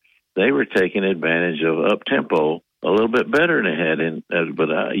year they were taking advantage of up tempo a little bit better than they had.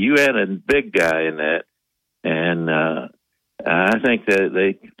 But you had a big guy in that, and I think that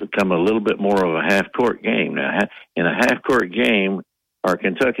they become a little bit more of a half court game now. In a half court game, are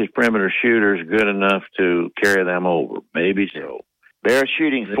Kentucky's perimeter shooters good enough to carry them over? Maybe so. They're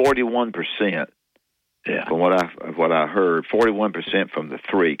shooting 41%. Yeah, from what I heard, 41% from the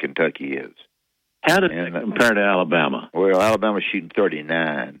three. Kentucky is. How does that compare to Alabama? Well, Alabama's shooting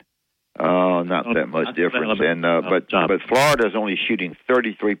 39. Not that much difference. And but Florida's only shooting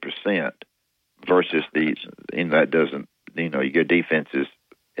 33% versus that doesn't. Your defense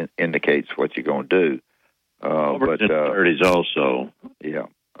indicates what you're going to do. But 30s also. Yeah.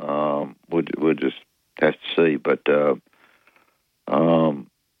 We'll just have to see. But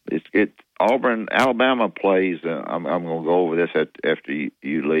Alabama plays. I'm going to go over this after you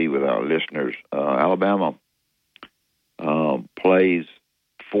leave with our listeners. Alabama plays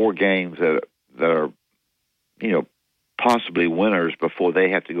 4 games that are, possibly winners before they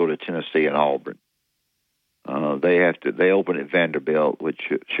have to go to Tennessee and Auburn. They open at Vanderbilt, which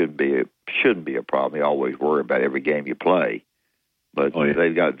shouldn't be a problem. You always worry about every game you play, but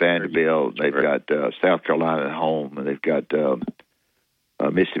they've got Vanderbilt, they've got South Carolina at home, and they've got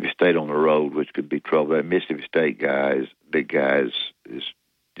Mississippi State on the road, which could be trouble. That Mississippi State big guys, is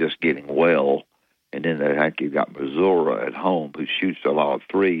just getting well, and then I think you've got Missouri at home, who shoots a lot of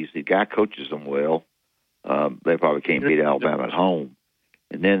threes. The guy coaches them well. They probably can't beat Alabama at home,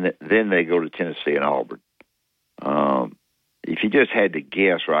 and then they go to Tennessee and Auburn. If you just had to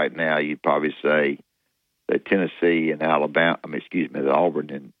guess right now, you'd probably say that Tennessee and Alabama, that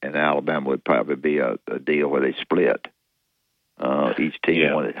Auburn and Alabama would probably be a deal where they split. Each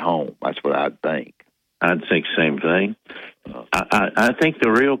team won at home. That's what I'd think. I'd think same thing. I think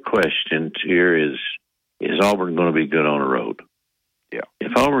the real question here is Auburn going to be good on the road? Yeah.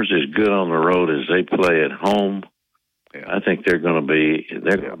 If Auburn's as good on the road as they play at home, I think they're going to be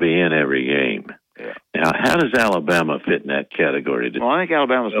in every game. Yeah. Now, how does Alabama fit in that category? Well, I think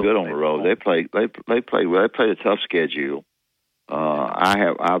Alabama's good on the road. They play well. They played a tough schedule.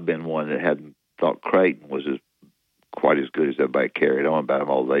 I've been one that hadn't thought Creighton was quite as good as everybody carried on about them,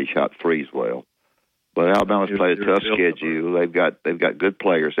 although they shot threes well. But Alabama's played a tough schedule. They've got good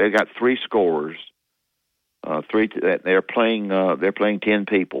players. They've got 3 scorers. They're playing 10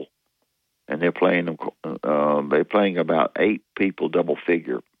 people, and they're playing about 8 people double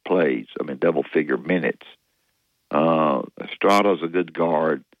figure plays. Double figure minutes. Estrada's a good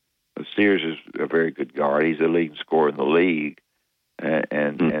guard. Sears is a very good guard. He's the leading scorer in the league.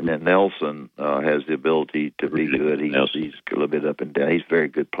 And then Nelson has the ability to be good. He's a little bit up and down. He's a very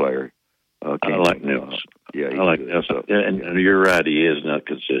good player. I like Nelson. I like Nelson. And you're right, he is not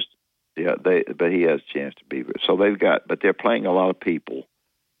consistent. Yeah, but he has a chance to be. So but they're playing a lot of people,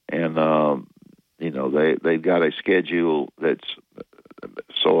 and they've got a schedule that's.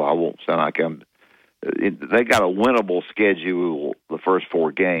 So I won't sound like they got a winnable schedule the first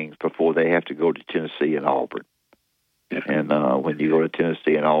 4 games before they have to go to Tennessee and Auburn. Yeah. And when you go to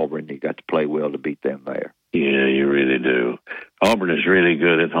Tennessee and Auburn, you got to play well to beat them there. Yeah, you really do. Auburn is really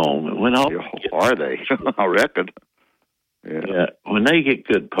good at home. Are they? I reckon. Yeah. When they get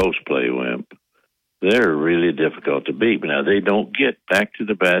good post play, Wimp, they're really difficult to beat. Now, they don't get back to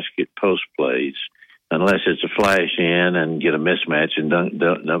the basket post plays unless it's a flash in and get a mismatch and dump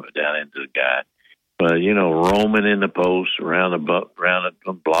it down into the guy. But, roaming in the post, around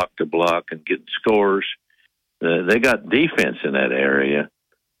block to block and getting scores, they got defense in that area.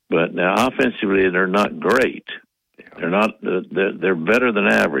 But now offensively, they're not great. They're not. They're better than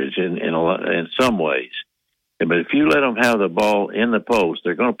average in some ways. But if you let them have the ball in the post,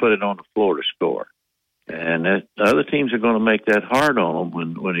 they're going to put it on the floor to score. And the other teams are going to make that hard on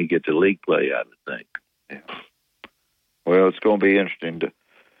them when they get to league play, I would think. Yeah. Well, it's going to be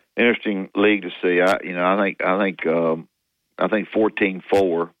interesting league to see. I think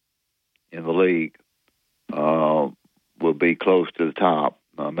 14-4 in the league will be close to the top.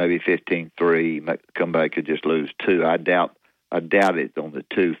 Maybe 15-3. Somebody could just lose 2. I doubt it on the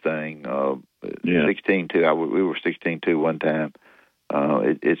 2 thing. 16-2. We were 16-2 one time.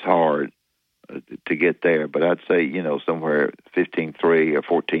 It's hard. to get there. But I'd say, somewhere 15-3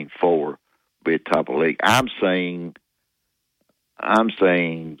 or 14-4 would be at top of the league. I'm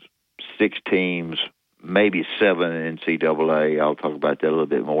saying 6 teams, maybe 7 in NCAA. I'll talk about that a little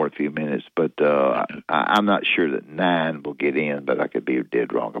bit more in a few minutes. But I'm not sure that 9 will get in, but I could be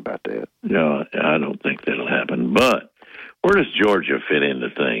dead wrong about that. No, I don't think that'll happen. But where does Georgia fit into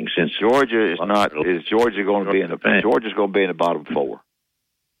things? Since Georgia is going to be in the bottom 4.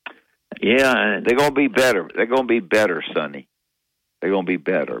 Yeah, they're going to be better. They're going to be better, Sonny. They're going to be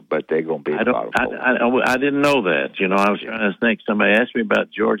better, but they're going to be in the bottom 4. I didn't know that. I was trying to think. Somebody asked me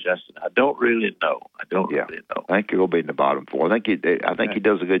about Georgia. I said, I don't really know. Really know. I think he'll be in the bottom 4. I think he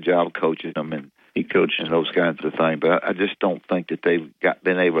does a good job of coaching them, and he coaches and those kinds of things. But I just don't think that they've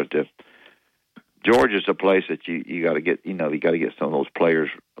been able to. Georgia's a place that you got to get. You got to get some of those players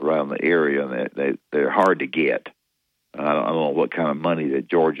around the area, and they're hard to get. I don't know what kind of money that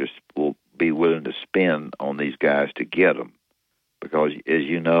Georgia will be willing to spend on these guys to get them, because as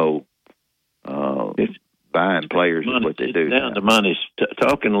you know, buying players is what they do. Down to money,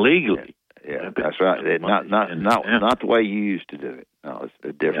 talking legally. Yeah, that's right. Not the way you used to do it. No, it's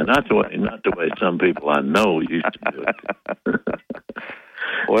different. Yeah, not the way some people I know used to do it.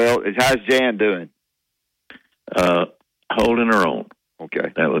 Well, how's Jan doing? Holding her own.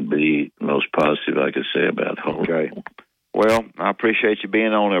 Okay. That would be the most positive I could say about holding her own. Well, I appreciate you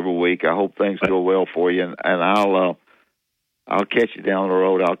being on every week. I hope things go well for you, and I'll catch you down the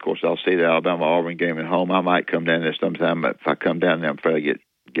road. Of course, I'll see the Alabama-Auburn game at home. I might come down there sometime, but if I come down there, I'm afraid to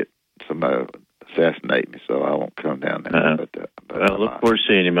get somebody assassinate me, so I won't come down there. But I look forward to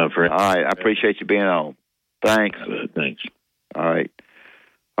seeing you, my friend. All right, I appreciate you being on. Thanks. Thanks. All right,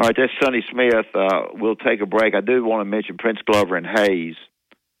 that's Sonny Smith. We'll take a break. I do want to mention Prince Glover and Hayes,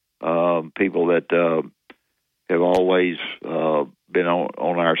 people that have always been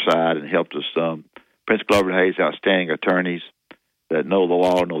on our side and helped us. Prince Glover and Hayes, outstanding attorneys that know the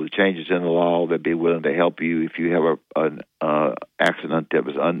law, know the changes in the law, that be willing to help you if you have an accident that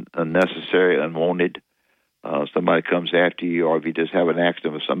was unnecessary, unwanted. Somebody comes after you, or if you just have an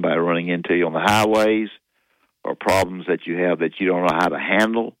accident with somebody running into you on the highways, or problems that you have that you don't know how to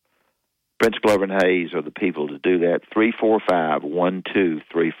handle. Prince Glover and Hayes are the people to do that.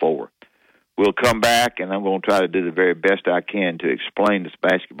 345-1234. We'll come back, and I'm going to try to do the very best I can to explain this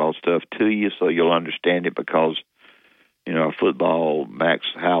basketball stuff to you so you'll understand it, because, our football, Max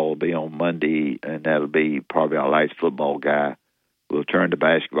Howell, will be on Monday, and that'll be probably our last football guy. We'll turn to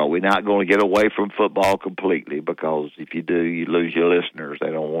basketball. We're not going to get away from football completely, because if you do, you lose your listeners. They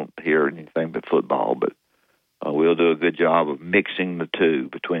don't want to hear anything but football, but we'll do a good job of mixing the two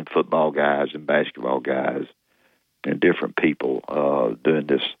between football guys and basketball guys and different people doing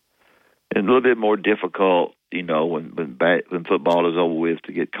this. And a little bit more difficult, when football is over with,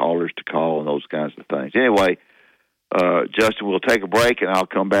 to get callers to call and those kinds of things. Anyway, Justin, we'll take a break, and I'll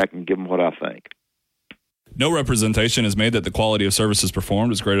come back and give them what I think. No representation is made that the quality of services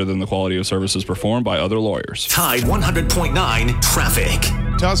performed is greater than the quality of services performed by other lawyers. Tide 100.9 Traffic.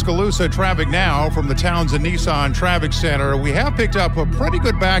 Tuscaloosa traffic now from the Townsend Nissan Traffic Center. We have picked up a pretty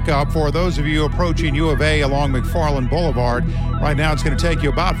good backup for those of you approaching U of A along McFarland Boulevard. Right now it's going to take you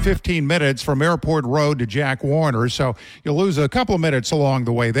about 15 minutes from Airport Road to Jack Warner, so you'll lose a couple of minutes along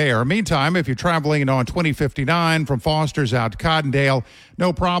the way there. Meantime, if you're traveling on 2059 from Foster's out to Cottondale,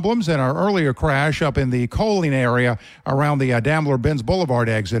 no problems, and our earlier crash up in the Coaling area around the Daimler-Benz Boulevard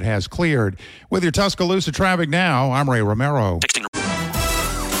exit has cleared. With your Tuscaloosa traffic now, I'm Ray Romero.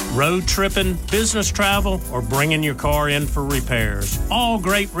 Road tripping, business travel, or bringing your car in for repairs. All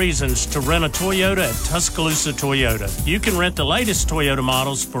great reasons to rent a Toyota at Tuscaloosa Toyota. You can rent the latest Toyota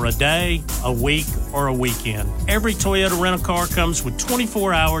models for a day, a week, or a weekend. Every Toyota rental-car comes with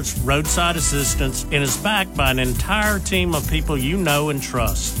 24 hours roadside assistance and is backed by an entire team of people you know and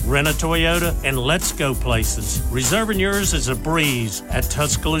trust. Rent a Toyota and let's go places. Reserving yours is a breeze at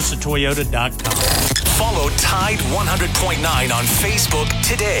TuscaloosaToyota.com. Follow Tide 100.9 on Facebook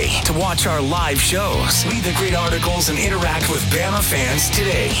today to watch our live shows, read the great articles, and interact with Bama fans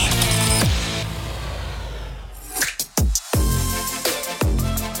today.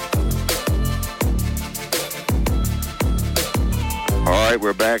 All right,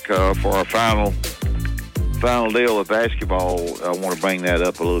 we're back for our final deal of basketball. I want to bring that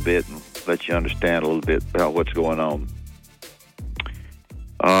up a little bit and let you understand a little bit about what's going on.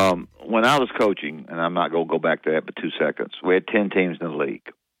 When I was coaching, and I'm not going to go back to that but 2 seconds, we had 10 teams in the league.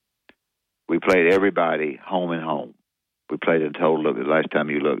 We played everybody home and home. We played in total, the last time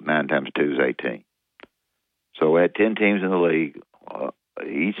you looked, 9 times 2 is 18. So we had 10 teams in the league.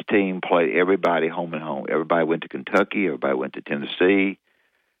 Each team played everybody home and home. Everybody went to Kentucky. Everybody went to Tennessee.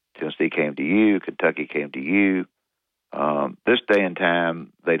 Tennessee came to you. Kentucky came to you. This day and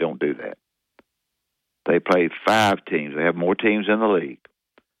time, they don't do that. They play 5 teams. They have more teams in the league.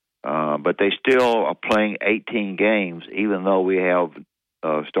 But they still are playing 18 games, even though we have,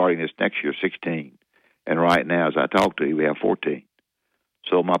 starting this next year, 16. And right now, as I talk to you, we have 14.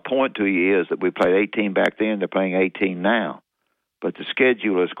 So my point to you is that we played 18 back then. They're playing 18 now. But the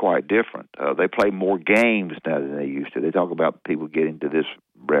schedule is quite different. They play more games now than they used to. They talk about people getting to this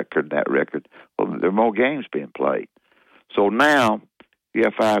record, that record. Well, there are more games being played. So now you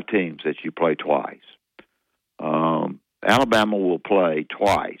have 5 teams that you play twice. Alabama will play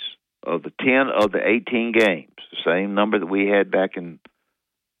twice of the 10 of the 18 games, the same number that we had back in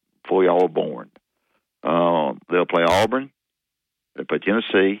before y'all were born. They'll play Auburn. They'll play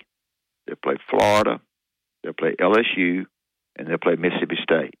Tennessee. They'll play Florida. They'll play LSU. And they'll play Mississippi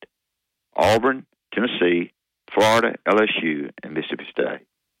State. Auburn, Tennessee, Florida, LSU, and Mississippi State.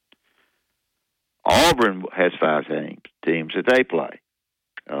 Auburn has 5 teams that they play.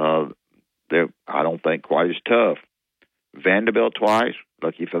 They're, I don't think, quite as tough. Vanderbilt twice,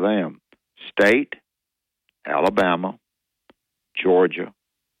 lucky for them. State, Alabama, Georgia,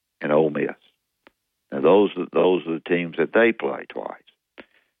 and Ole Miss. Now those are the teams that they play twice.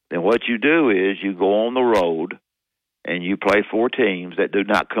 Then what you do is you go on the road and you play 4 teams that do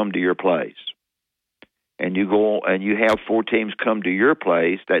not come to your place. And you go and you have 4 teams come to your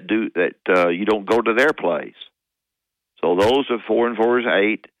place that you don't go to their place. So those are 4 and 4 is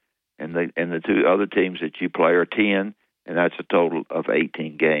 8, and the 2 other teams that you play are 10, and that's a total of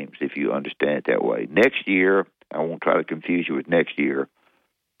 18 games if you understand it that way. Next year, I won't try to confuse you with next year,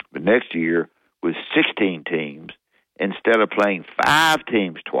 but next year with 16 teams, instead of playing 5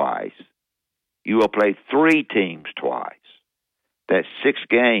 teams twice, you will play 3 teams twice. That's 6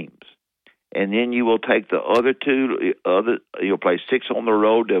 games. And then you will take the other 2, you'll play 6 on the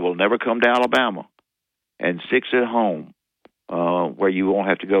road that will never come to Alabama, and 6 at home where you won't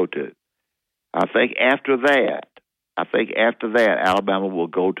have to go to. I think after that, Alabama will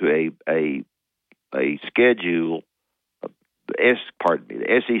go to a schedule. The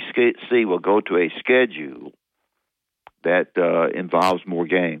SEC will go to a schedule that involves more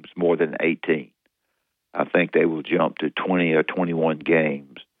games, more than 18. I think they will jump to 20 or 21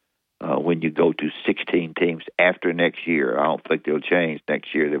 games when you go to 16 teams after next year. I don't think they'll change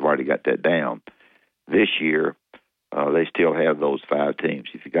next year. They've already got that down. This year, they still have those 5 teams.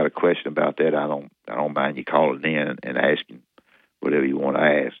 If you got a question about that, I don't mind you calling in and asking whatever you want to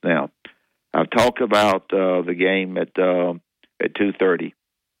ask. Now, I've talked about the game at 2:30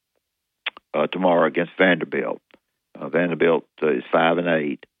 tomorrow against Vanderbilt. Vanderbilt is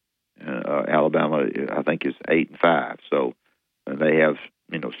 5-8. Alabama, I think, is 8-5. So, and they have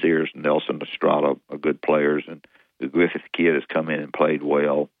Sears, Nelson, Estrada are good players, and the Griffith kid has come in and played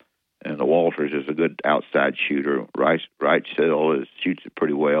well. And the Walters is a good outside shooter. Wright-Sell shoots it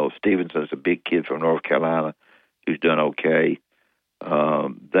pretty well. Stevenson's a big kid from North Carolina who's done okay.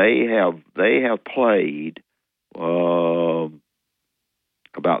 They have played about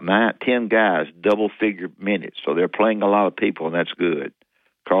 10 guys double-figure minutes, so they're playing a lot of people, and that's good.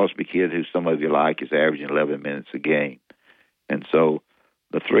 Crosby kid, who some of you like, is averaging 11 minutes a game. And so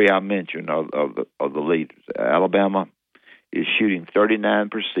the 3 I mentioned are the leaders. Alabama is shooting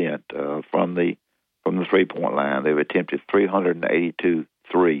 39% from the 3-point line. They've attempted 382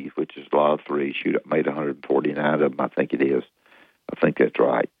 threes, which is a lot of threes. Made 149 of them, I think it is. I think that's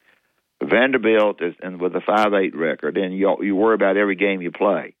right. Vanderbilt is, and with a 5-8 record, and you worry about every game you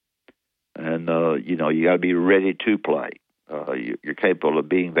play, and you got to be ready to play. You're capable of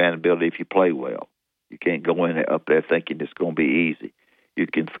beating Vanderbilt if you play well. You can't go in up there thinking it's going to be easy. You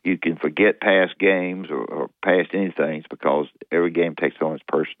can forget past games or past anything because every game takes on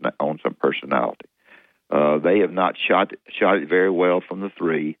some personality. They have not shot it very well from the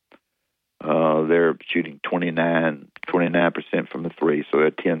 3. They're shooting 29% from the 3, so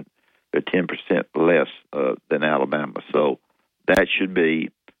they're 10% less than Alabama. So that should be,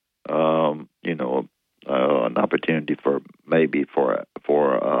 an opportunity for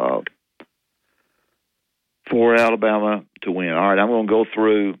Alabama to win. All right, I'm going to go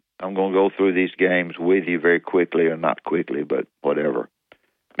through these games with you very quickly, or not quickly, but whatever.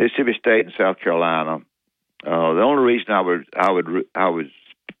 Mississippi State and South Carolina. The only reason I would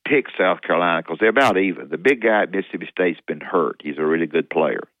pick South Carolina because they're about even. The big guy at Mississippi State's been hurt. He's a really good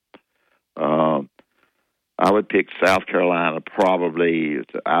player. I would pick South Carolina probably.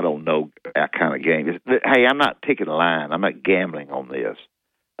 I don't know that kind of game. Hey, I'm not picking a line. I'm not gambling on this.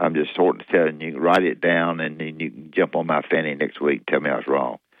 I'm just sort of telling you, write it down, and then you can jump on my fanny next week and tell me I was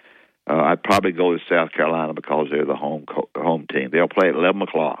wrong. I'd probably go to South Carolina because they're the home team. They'll play at 11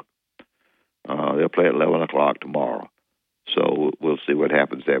 o'clock. They'll play at 11 o'clock tomorrow. So we'll see what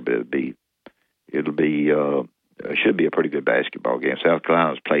happens there. But it should be a pretty good basketball game. South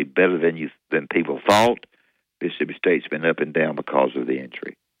Carolina's played better than people thought. Mississippi State's been up and down because of the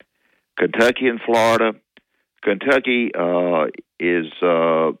injury. Kentucky and Florida. Kentucky has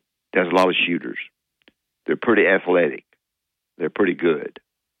a lot of shooters. They're pretty athletic. They're pretty good.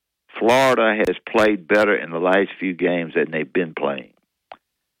 Florida has played better in the last few games than they've been playing.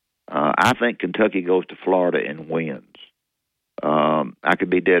 I think Kentucky goes to Florida and wins. I could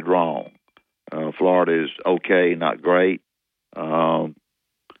be dead wrong. Florida is okay, not great.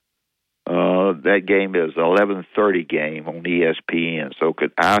 That game is an 11:30 game on ESPN. So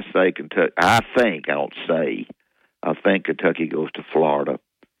could I say Kentucky? I think Kentucky goes to Florida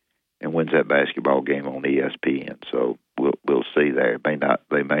and wins that basketball game on ESPN. So we'll see there.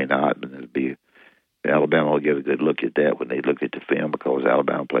 They may not, but it'll be Alabama will get a good look at that when they look at the film because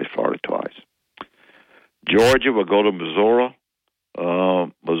Alabama plays Florida twice. Georgia will go to Missouri.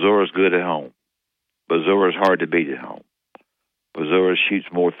 Missouri's good at home. Missouri's hard to beat at home. Missouri shoots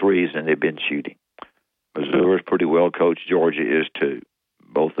more threes than they've been shooting. Missouri's pretty well coached. Georgia is too.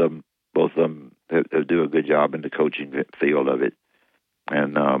 Both of them do a good job in the coaching field of it.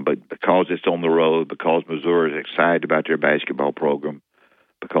 And but because it's on the road, because Missouri is excited about their basketball program,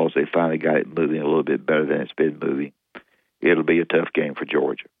 because they finally got it moving a little bit better than it's been moving, it'll be a tough game for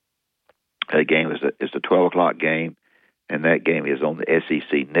Georgia. That game is a 12 o'clock game, and that game is on the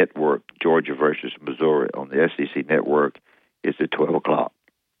SEC network. Georgia versus Missouri on the SEC network is at 12 o'clock.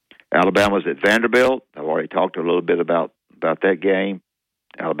 Alabama's at Vanderbilt. I've already talked a little bit about that game.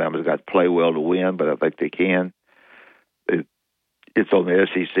 Alabama's got to play well to win, but I think they can. It's on the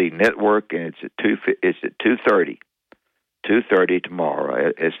SEC network, and it's at 2:30. 2:30 tomorrow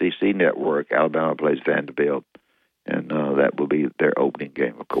at SEC network. Alabama plays Vanderbilt, and that will be their opening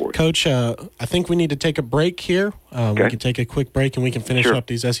game, of course. Coach, I think we need to take a break here. Okay. We can take a quick break, and we can finish up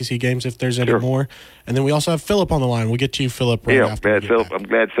these SEC games if there's any more. And then we also have Philip on the line. We'll get to you, Philip, right after. I'm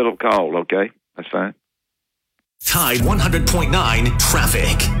glad Philip called. Okay, that's fine. Tide 100.9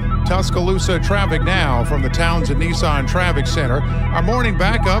 traffic. Tuscaloosa traffic now from the Townsend Nissan Traffic Center. Our morning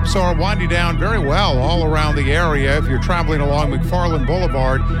backups are winding down very well all around the area. If you're traveling along McFarland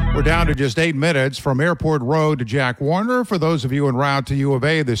Boulevard, we're down to just 8 minutes from Airport Road to Jack Warner. For those of you en route to U of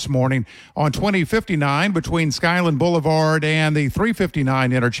A this morning, on 2059 between Skyland Boulevard and the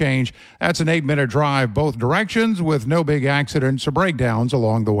 359 interchange, that's an 8-minute drive both directions with no big accidents or breakdowns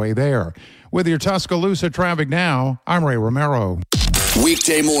along the way there. With your Tuscaloosa traffic now, I'm Ray Romero.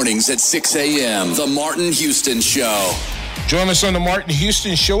 Weekday mornings at 6 a.m., The Martin Houston Show. Join us on The Martin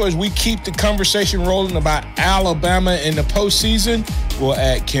Houston Show as we keep the conversation rolling about Alabama in the postseason. We'll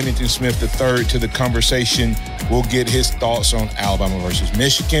add Kennington Smith III to the conversation. We'll get his thoughts on Alabama versus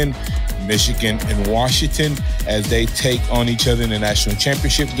Michigan and Washington as they take on each other in the national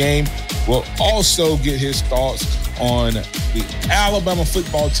championship game. We'll also get his thoughts on the Alabama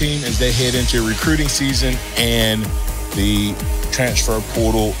football team as they head into recruiting season and the transfer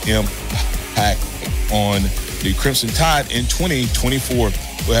portal impact on the Crimson Tide in 2024.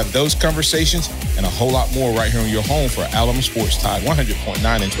 We'll have those conversations and a whole lot more right here on your home for Alabama Sports Tide 100.9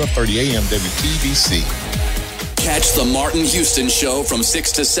 and 1230 AM WTBC. Catch the Martin Houston Show from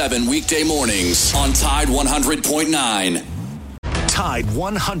 6 to 7 weekday mornings on Tide 100.9. Tide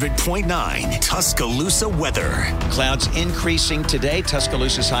 100.9 Tuscaloosa weather. Clouds increasing today.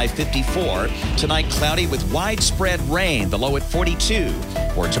 Tuscaloosa's high 54. Tonight, cloudy with widespread rain, the low at 42.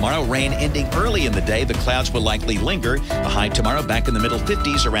 For tomorrow, rain ending early in the day. The clouds will likely linger. The high tomorrow back in the middle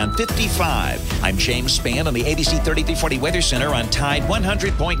 50s, around 55. I'm James Spann on the ABC 3340 Weather Center on Tide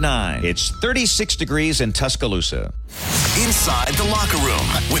 100.9. It's 36 degrees in Tuscaloosa. Inside the Locker Room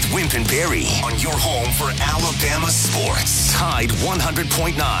with Wimp and Barry on your home for Alabama sports. Tide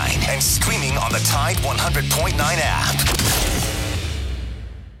 100.9 and streaming on the Tide 100.9 app.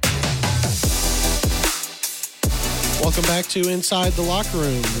 Welcome back to Inside the Locker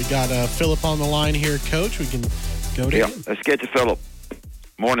Room. We got Philip on the line here, Coach. We can go to him. Let's get to Philip.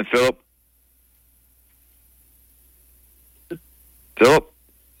 Morning, Philip. Philip?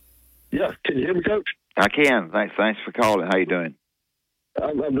 Yeah, can you hear me, Coach? I can. Thanks for calling. How you doing?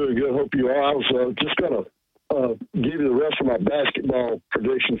 I'm doing good. Hope you are. I was just going to give you the rest of my basketball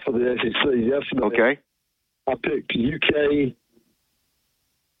predictions for the SEC. Yesterday, okay. I picked UK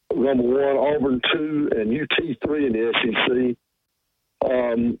number 1, Auburn 2, and UT 3 in the SEC.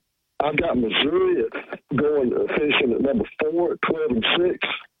 I've got Missouri finishing at number 4 at 12-6.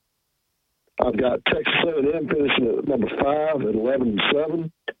 I've got Texas A&M finishing at number 5 at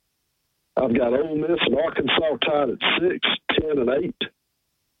 11-7. I've got Ole Miss and Arkansas tied at 6, 10, and 8.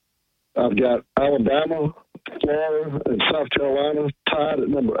 I've got Alabama, Florida, and South Carolina tied at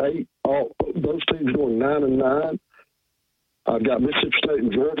number 8. All those teams going 9 and 9. I've got Mississippi State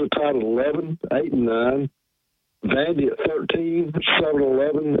and Georgia tied at 11, 8 and 9. Vandy at 13, 7 and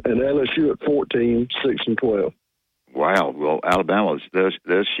 11, and LSU at 14, 6 and 12. Wow. Well, Alabama, they'll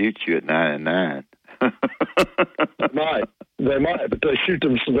shoot you at 9 and 9. They might, but they shoot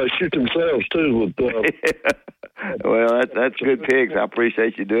themselves too. Well, that's good picks. I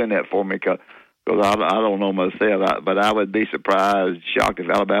appreciate you doing that for me because I don't know myself, but I would be shocked if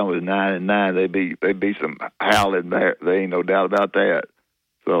Alabama was 9 and 9. They'd be some howling there. There ain't no doubt about that.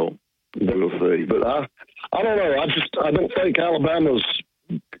 So we'll see. But I don't know. I don't think Alabama's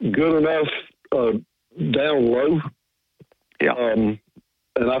good enough down low. Yeah. And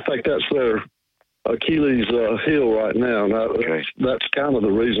I think that's their Achilles heel right now. And that's kind of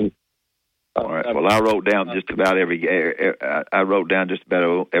the reason. All right. Well, I wrote down just about every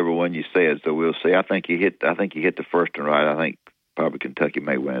one you said, so we'll see. I think you hit the first one right. I think probably Kentucky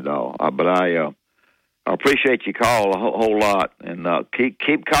may win it all. But I appreciate your call a whole lot, and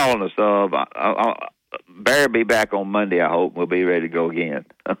keep calling us. Barry will be back on Monday, I hope. We'll be ready to go again.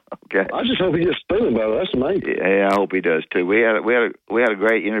 Okay. I just hope he gets feeling better. That's amazing. Yeah, I hope he does too. We had a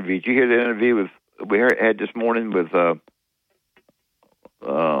great interview. Did you hear the interview we had this morning with?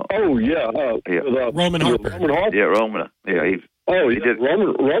 Roman Harper. Yeah, Roman. Yeah, he did.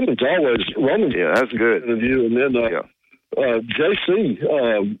 Roman's always. Yeah, that's good Interview, and then JC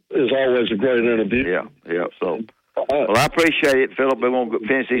is always a great interview. Yeah. So, well, I appreciate it, Philip. We won't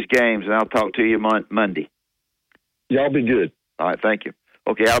finish these games, and I'll talk to you Monday. Y'all be good. All right, thank you.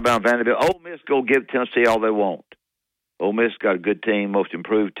 Okay, Alabama, Vanderbilt. Ole Miss go give Tennessee all they want. Ole Miss got a good team, most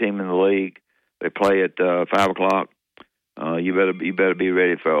improved team in the league. They play at 5:00. You better be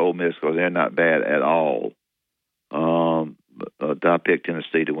ready for Ole Miss because they're not bad at all. I picked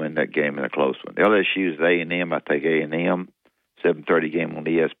Tennessee to win that game in a close one. The LSU is A&M. I take A&M. 7:30 game on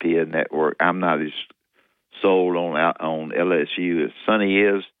the ESPN network. I'm not as sold on LSU as Sonny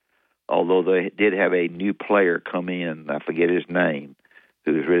is, although they did have a new player come in. I forget his name,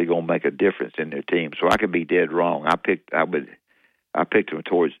 who's really going to make a difference in their team. So I could be dead wrong. I picked them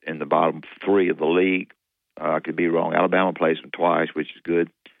towards in the bottom 3 of the league. I could be wrong. Alabama plays them twice, which is good.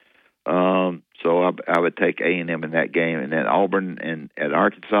 So I would take A&M in that game. And then Auburn and at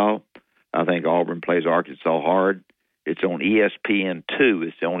Arkansas, I think Auburn plays Arkansas hard. It's on ESPN2.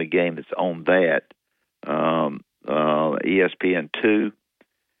 It's the only game that's on that. ESPN2.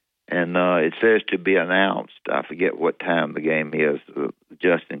 And it says to be announced. I forget what time the game is.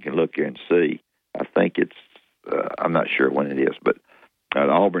 Justin can look here and see. I think it's, I'm not sure when it is, but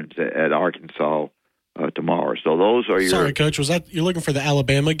Auburn's at Arkansas tomorrow. So those are your. Sorry, Coach. Was that you're looking for the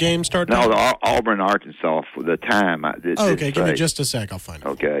Alabama game start? No, the Auburn, Arkansas for the time. Okay, give me just a sec. I'll find it.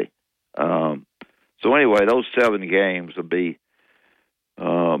 Okay. So anyway, those 7 games will be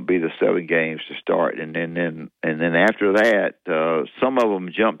the 7 games to start, and then after that, some of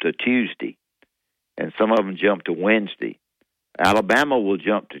them jump to Tuesday, and some of them jump to Wednesday. Alabama will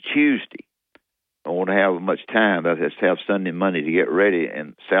jump to Tuesday. I won't have much time. They'll just have Sunday and Monday to get ready,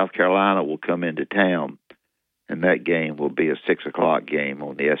 and South Carolina will come into town, and that game will be a 6:00 game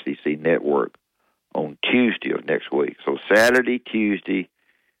on the SEC network on Tuesday of next week. So Saturday, Tuesday,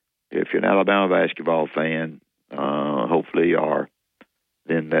 if you're an Alabama basketball fan, hopefully you are,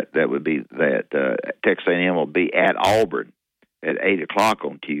 then that would be that. Texas A&M will be at Auburn at 8:00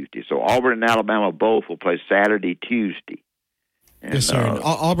 on Tuesday. So Auburn and Alabama both will play Saturday, Tuesday. And, yes, sir.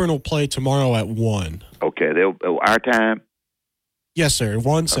 Auburn will play tomorrow at 1. Okay, our time? Yes, sir.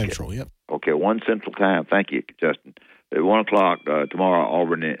 1 Central, yep. Okay, 1 Central time. Thank you, Justin. At 1 o'clock tomorrow,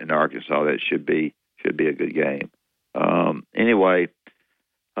 Auburn and Arkansas. That should be a good game. Anyway,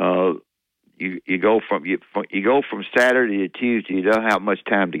 you go from Saturday to Tuesday. You don't have much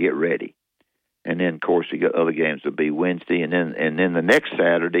time to get ready, and then of course you got other games will be Wednesday, and then the next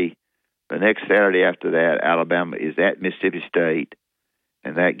Saturday. The next Saturday after that, Alabama is at Mississippi State,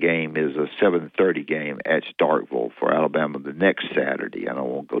 and that game is a 7:30 game at Starkville for Alabama the next Saturday. I don't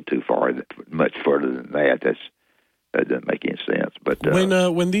want to go much further than that. That doesn't make any sense. But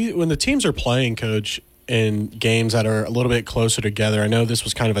when the teams are playing, Coach, in games that are a little bit closer together, I know this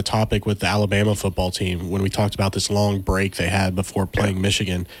was kind of a topic with the Alabama football team when we talked about this long break they had before playing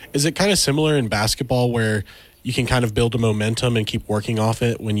Michigan. Is it kind of similar in basketball where you can kind of build a momentum and keep working off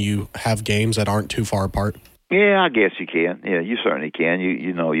it when you have games that aren't too far apart? Yeah, I guess you can. Yeah, you certainly can.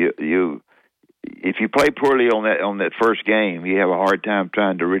 You if you play poorly on that first game, you have a hard time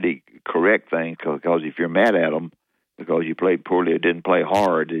trying to really correct things because if you're mad at them, because you played poorly or didn't play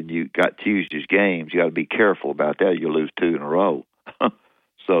hard, and you got Tuesday's games. You got to be careful about that. You'll lose 2 in a row.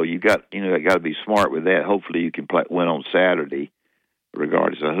 So you got to be smart with that. Hopefully, you can win on Saturday,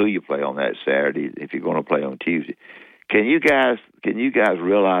 regardless of who you play on that Saturday. If you're going to play on Tuesday, can you guys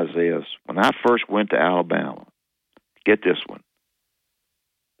realize this? When I first went to Alabama, get this one.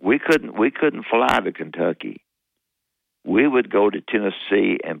 We couldn't fly to Kentucky. We would go to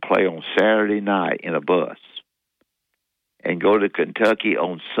Tennessee and play on Saturday night in a bus, and go to Kentucky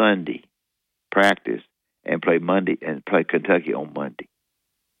on Sunday, practice, and play Kentucky on Monday.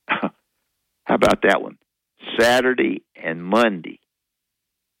 How about that one? Saturday and Monday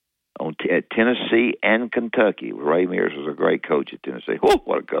at Tennessee and Kentucky. Ray Mears was a great coach at Tennessee. Oh,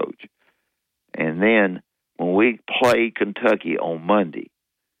 what a coach. And then when we played Kentucky on Monday,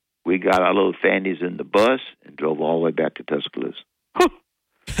 we got our little fannies in the bus and drove all the way back to Tuscaloosa.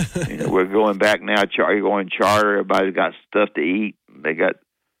 We're going back now. You're going charter. Everybody's got stuff to eat. They got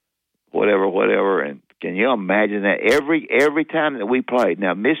whatever. And can you imagine that every time that we played?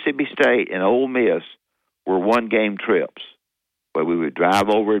 Now, Mississippi State and Ole Miss were 1-game trips, but we would drive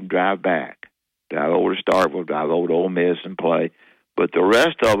over and drive back. Drive over to Starkville, drive over to Ole Miss and play. But the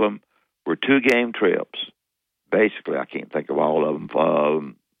rest of them were 2-game trips. Basically, I can't think of all of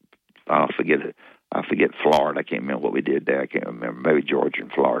them. I forget Florida. I can't remember what we did there. I can't remember. Maybe Georgia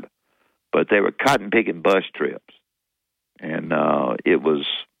and Florida. But they were cotton-picking bus trips. And it was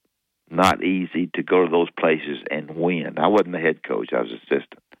not easy to go to those places and win. I wasn't the head coach. I was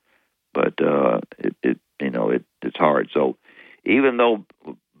assistant. But it's hard. So even though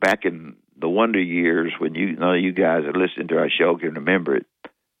back in the Wonder years, when none of you guys that listened to our show can remember it,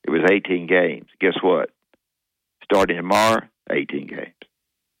 it was 18 games. Guess what? Starting tomorrow, 18 games.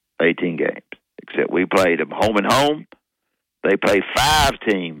 18 games. Except we played them home and home. They played 5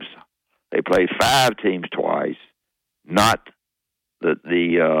 teams. They played 5 teams twice, not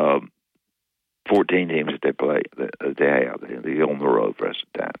the 14 teams that they play that they have. They're on the road for the rest of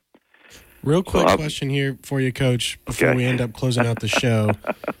the time. Real quick question here for you, Coach, before we end up closing out the show.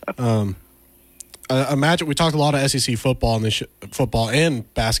 A matchup, we talked a lot of SEC football in this football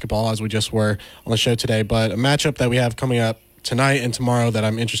and basketball, as we just were on the show today, but a matchup that we have coming up tonight and tomorrow that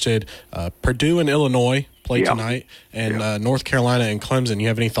I'm interested, Purdue and Illinois play tonight, and North Carolina and Clemson. You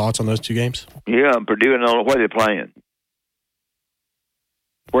have any thoughts on those 2 games? Yeah, Purdue and Illinois, where are they playing?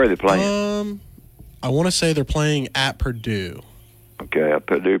 Where are they playing? I want to say they're playing at Purdue. Okay,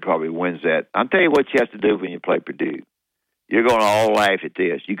 Purdue probably wins that. I'll tell you what you have to do when you play Purdue. You're going to all laugh at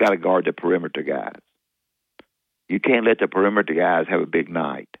this. You got to guard the perimeter guys. You can't let the perimeter guys have a big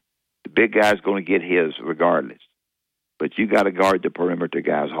night. The big guy's going to get his regardless. But you got to guard the perimeter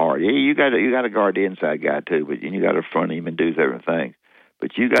guys hard. Yeah, you got to guard the inside guy too. But you got to front him and do different things.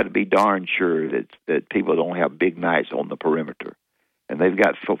 But you got to be darn sure that people don't have big nights on the perimeter. And they've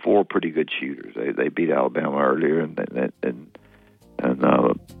got 4 pretty good shooters. They beat Alabama earlier, but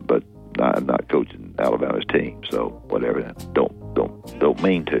I'm not coaching Alabama's team, so whatever. Don't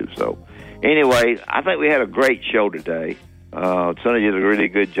mean to. So anyway, I think we had a great show today. Sonny did a really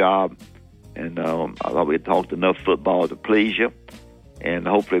good job. And I thought we had talked enough football to please you. And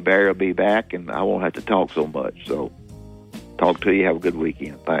hopefully Barry will be back, and I won't have to talk so much. So talk to you. Have a good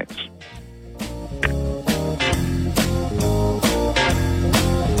weekend. Thanks.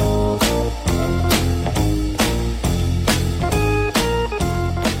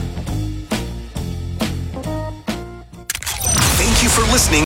 Thank you for listening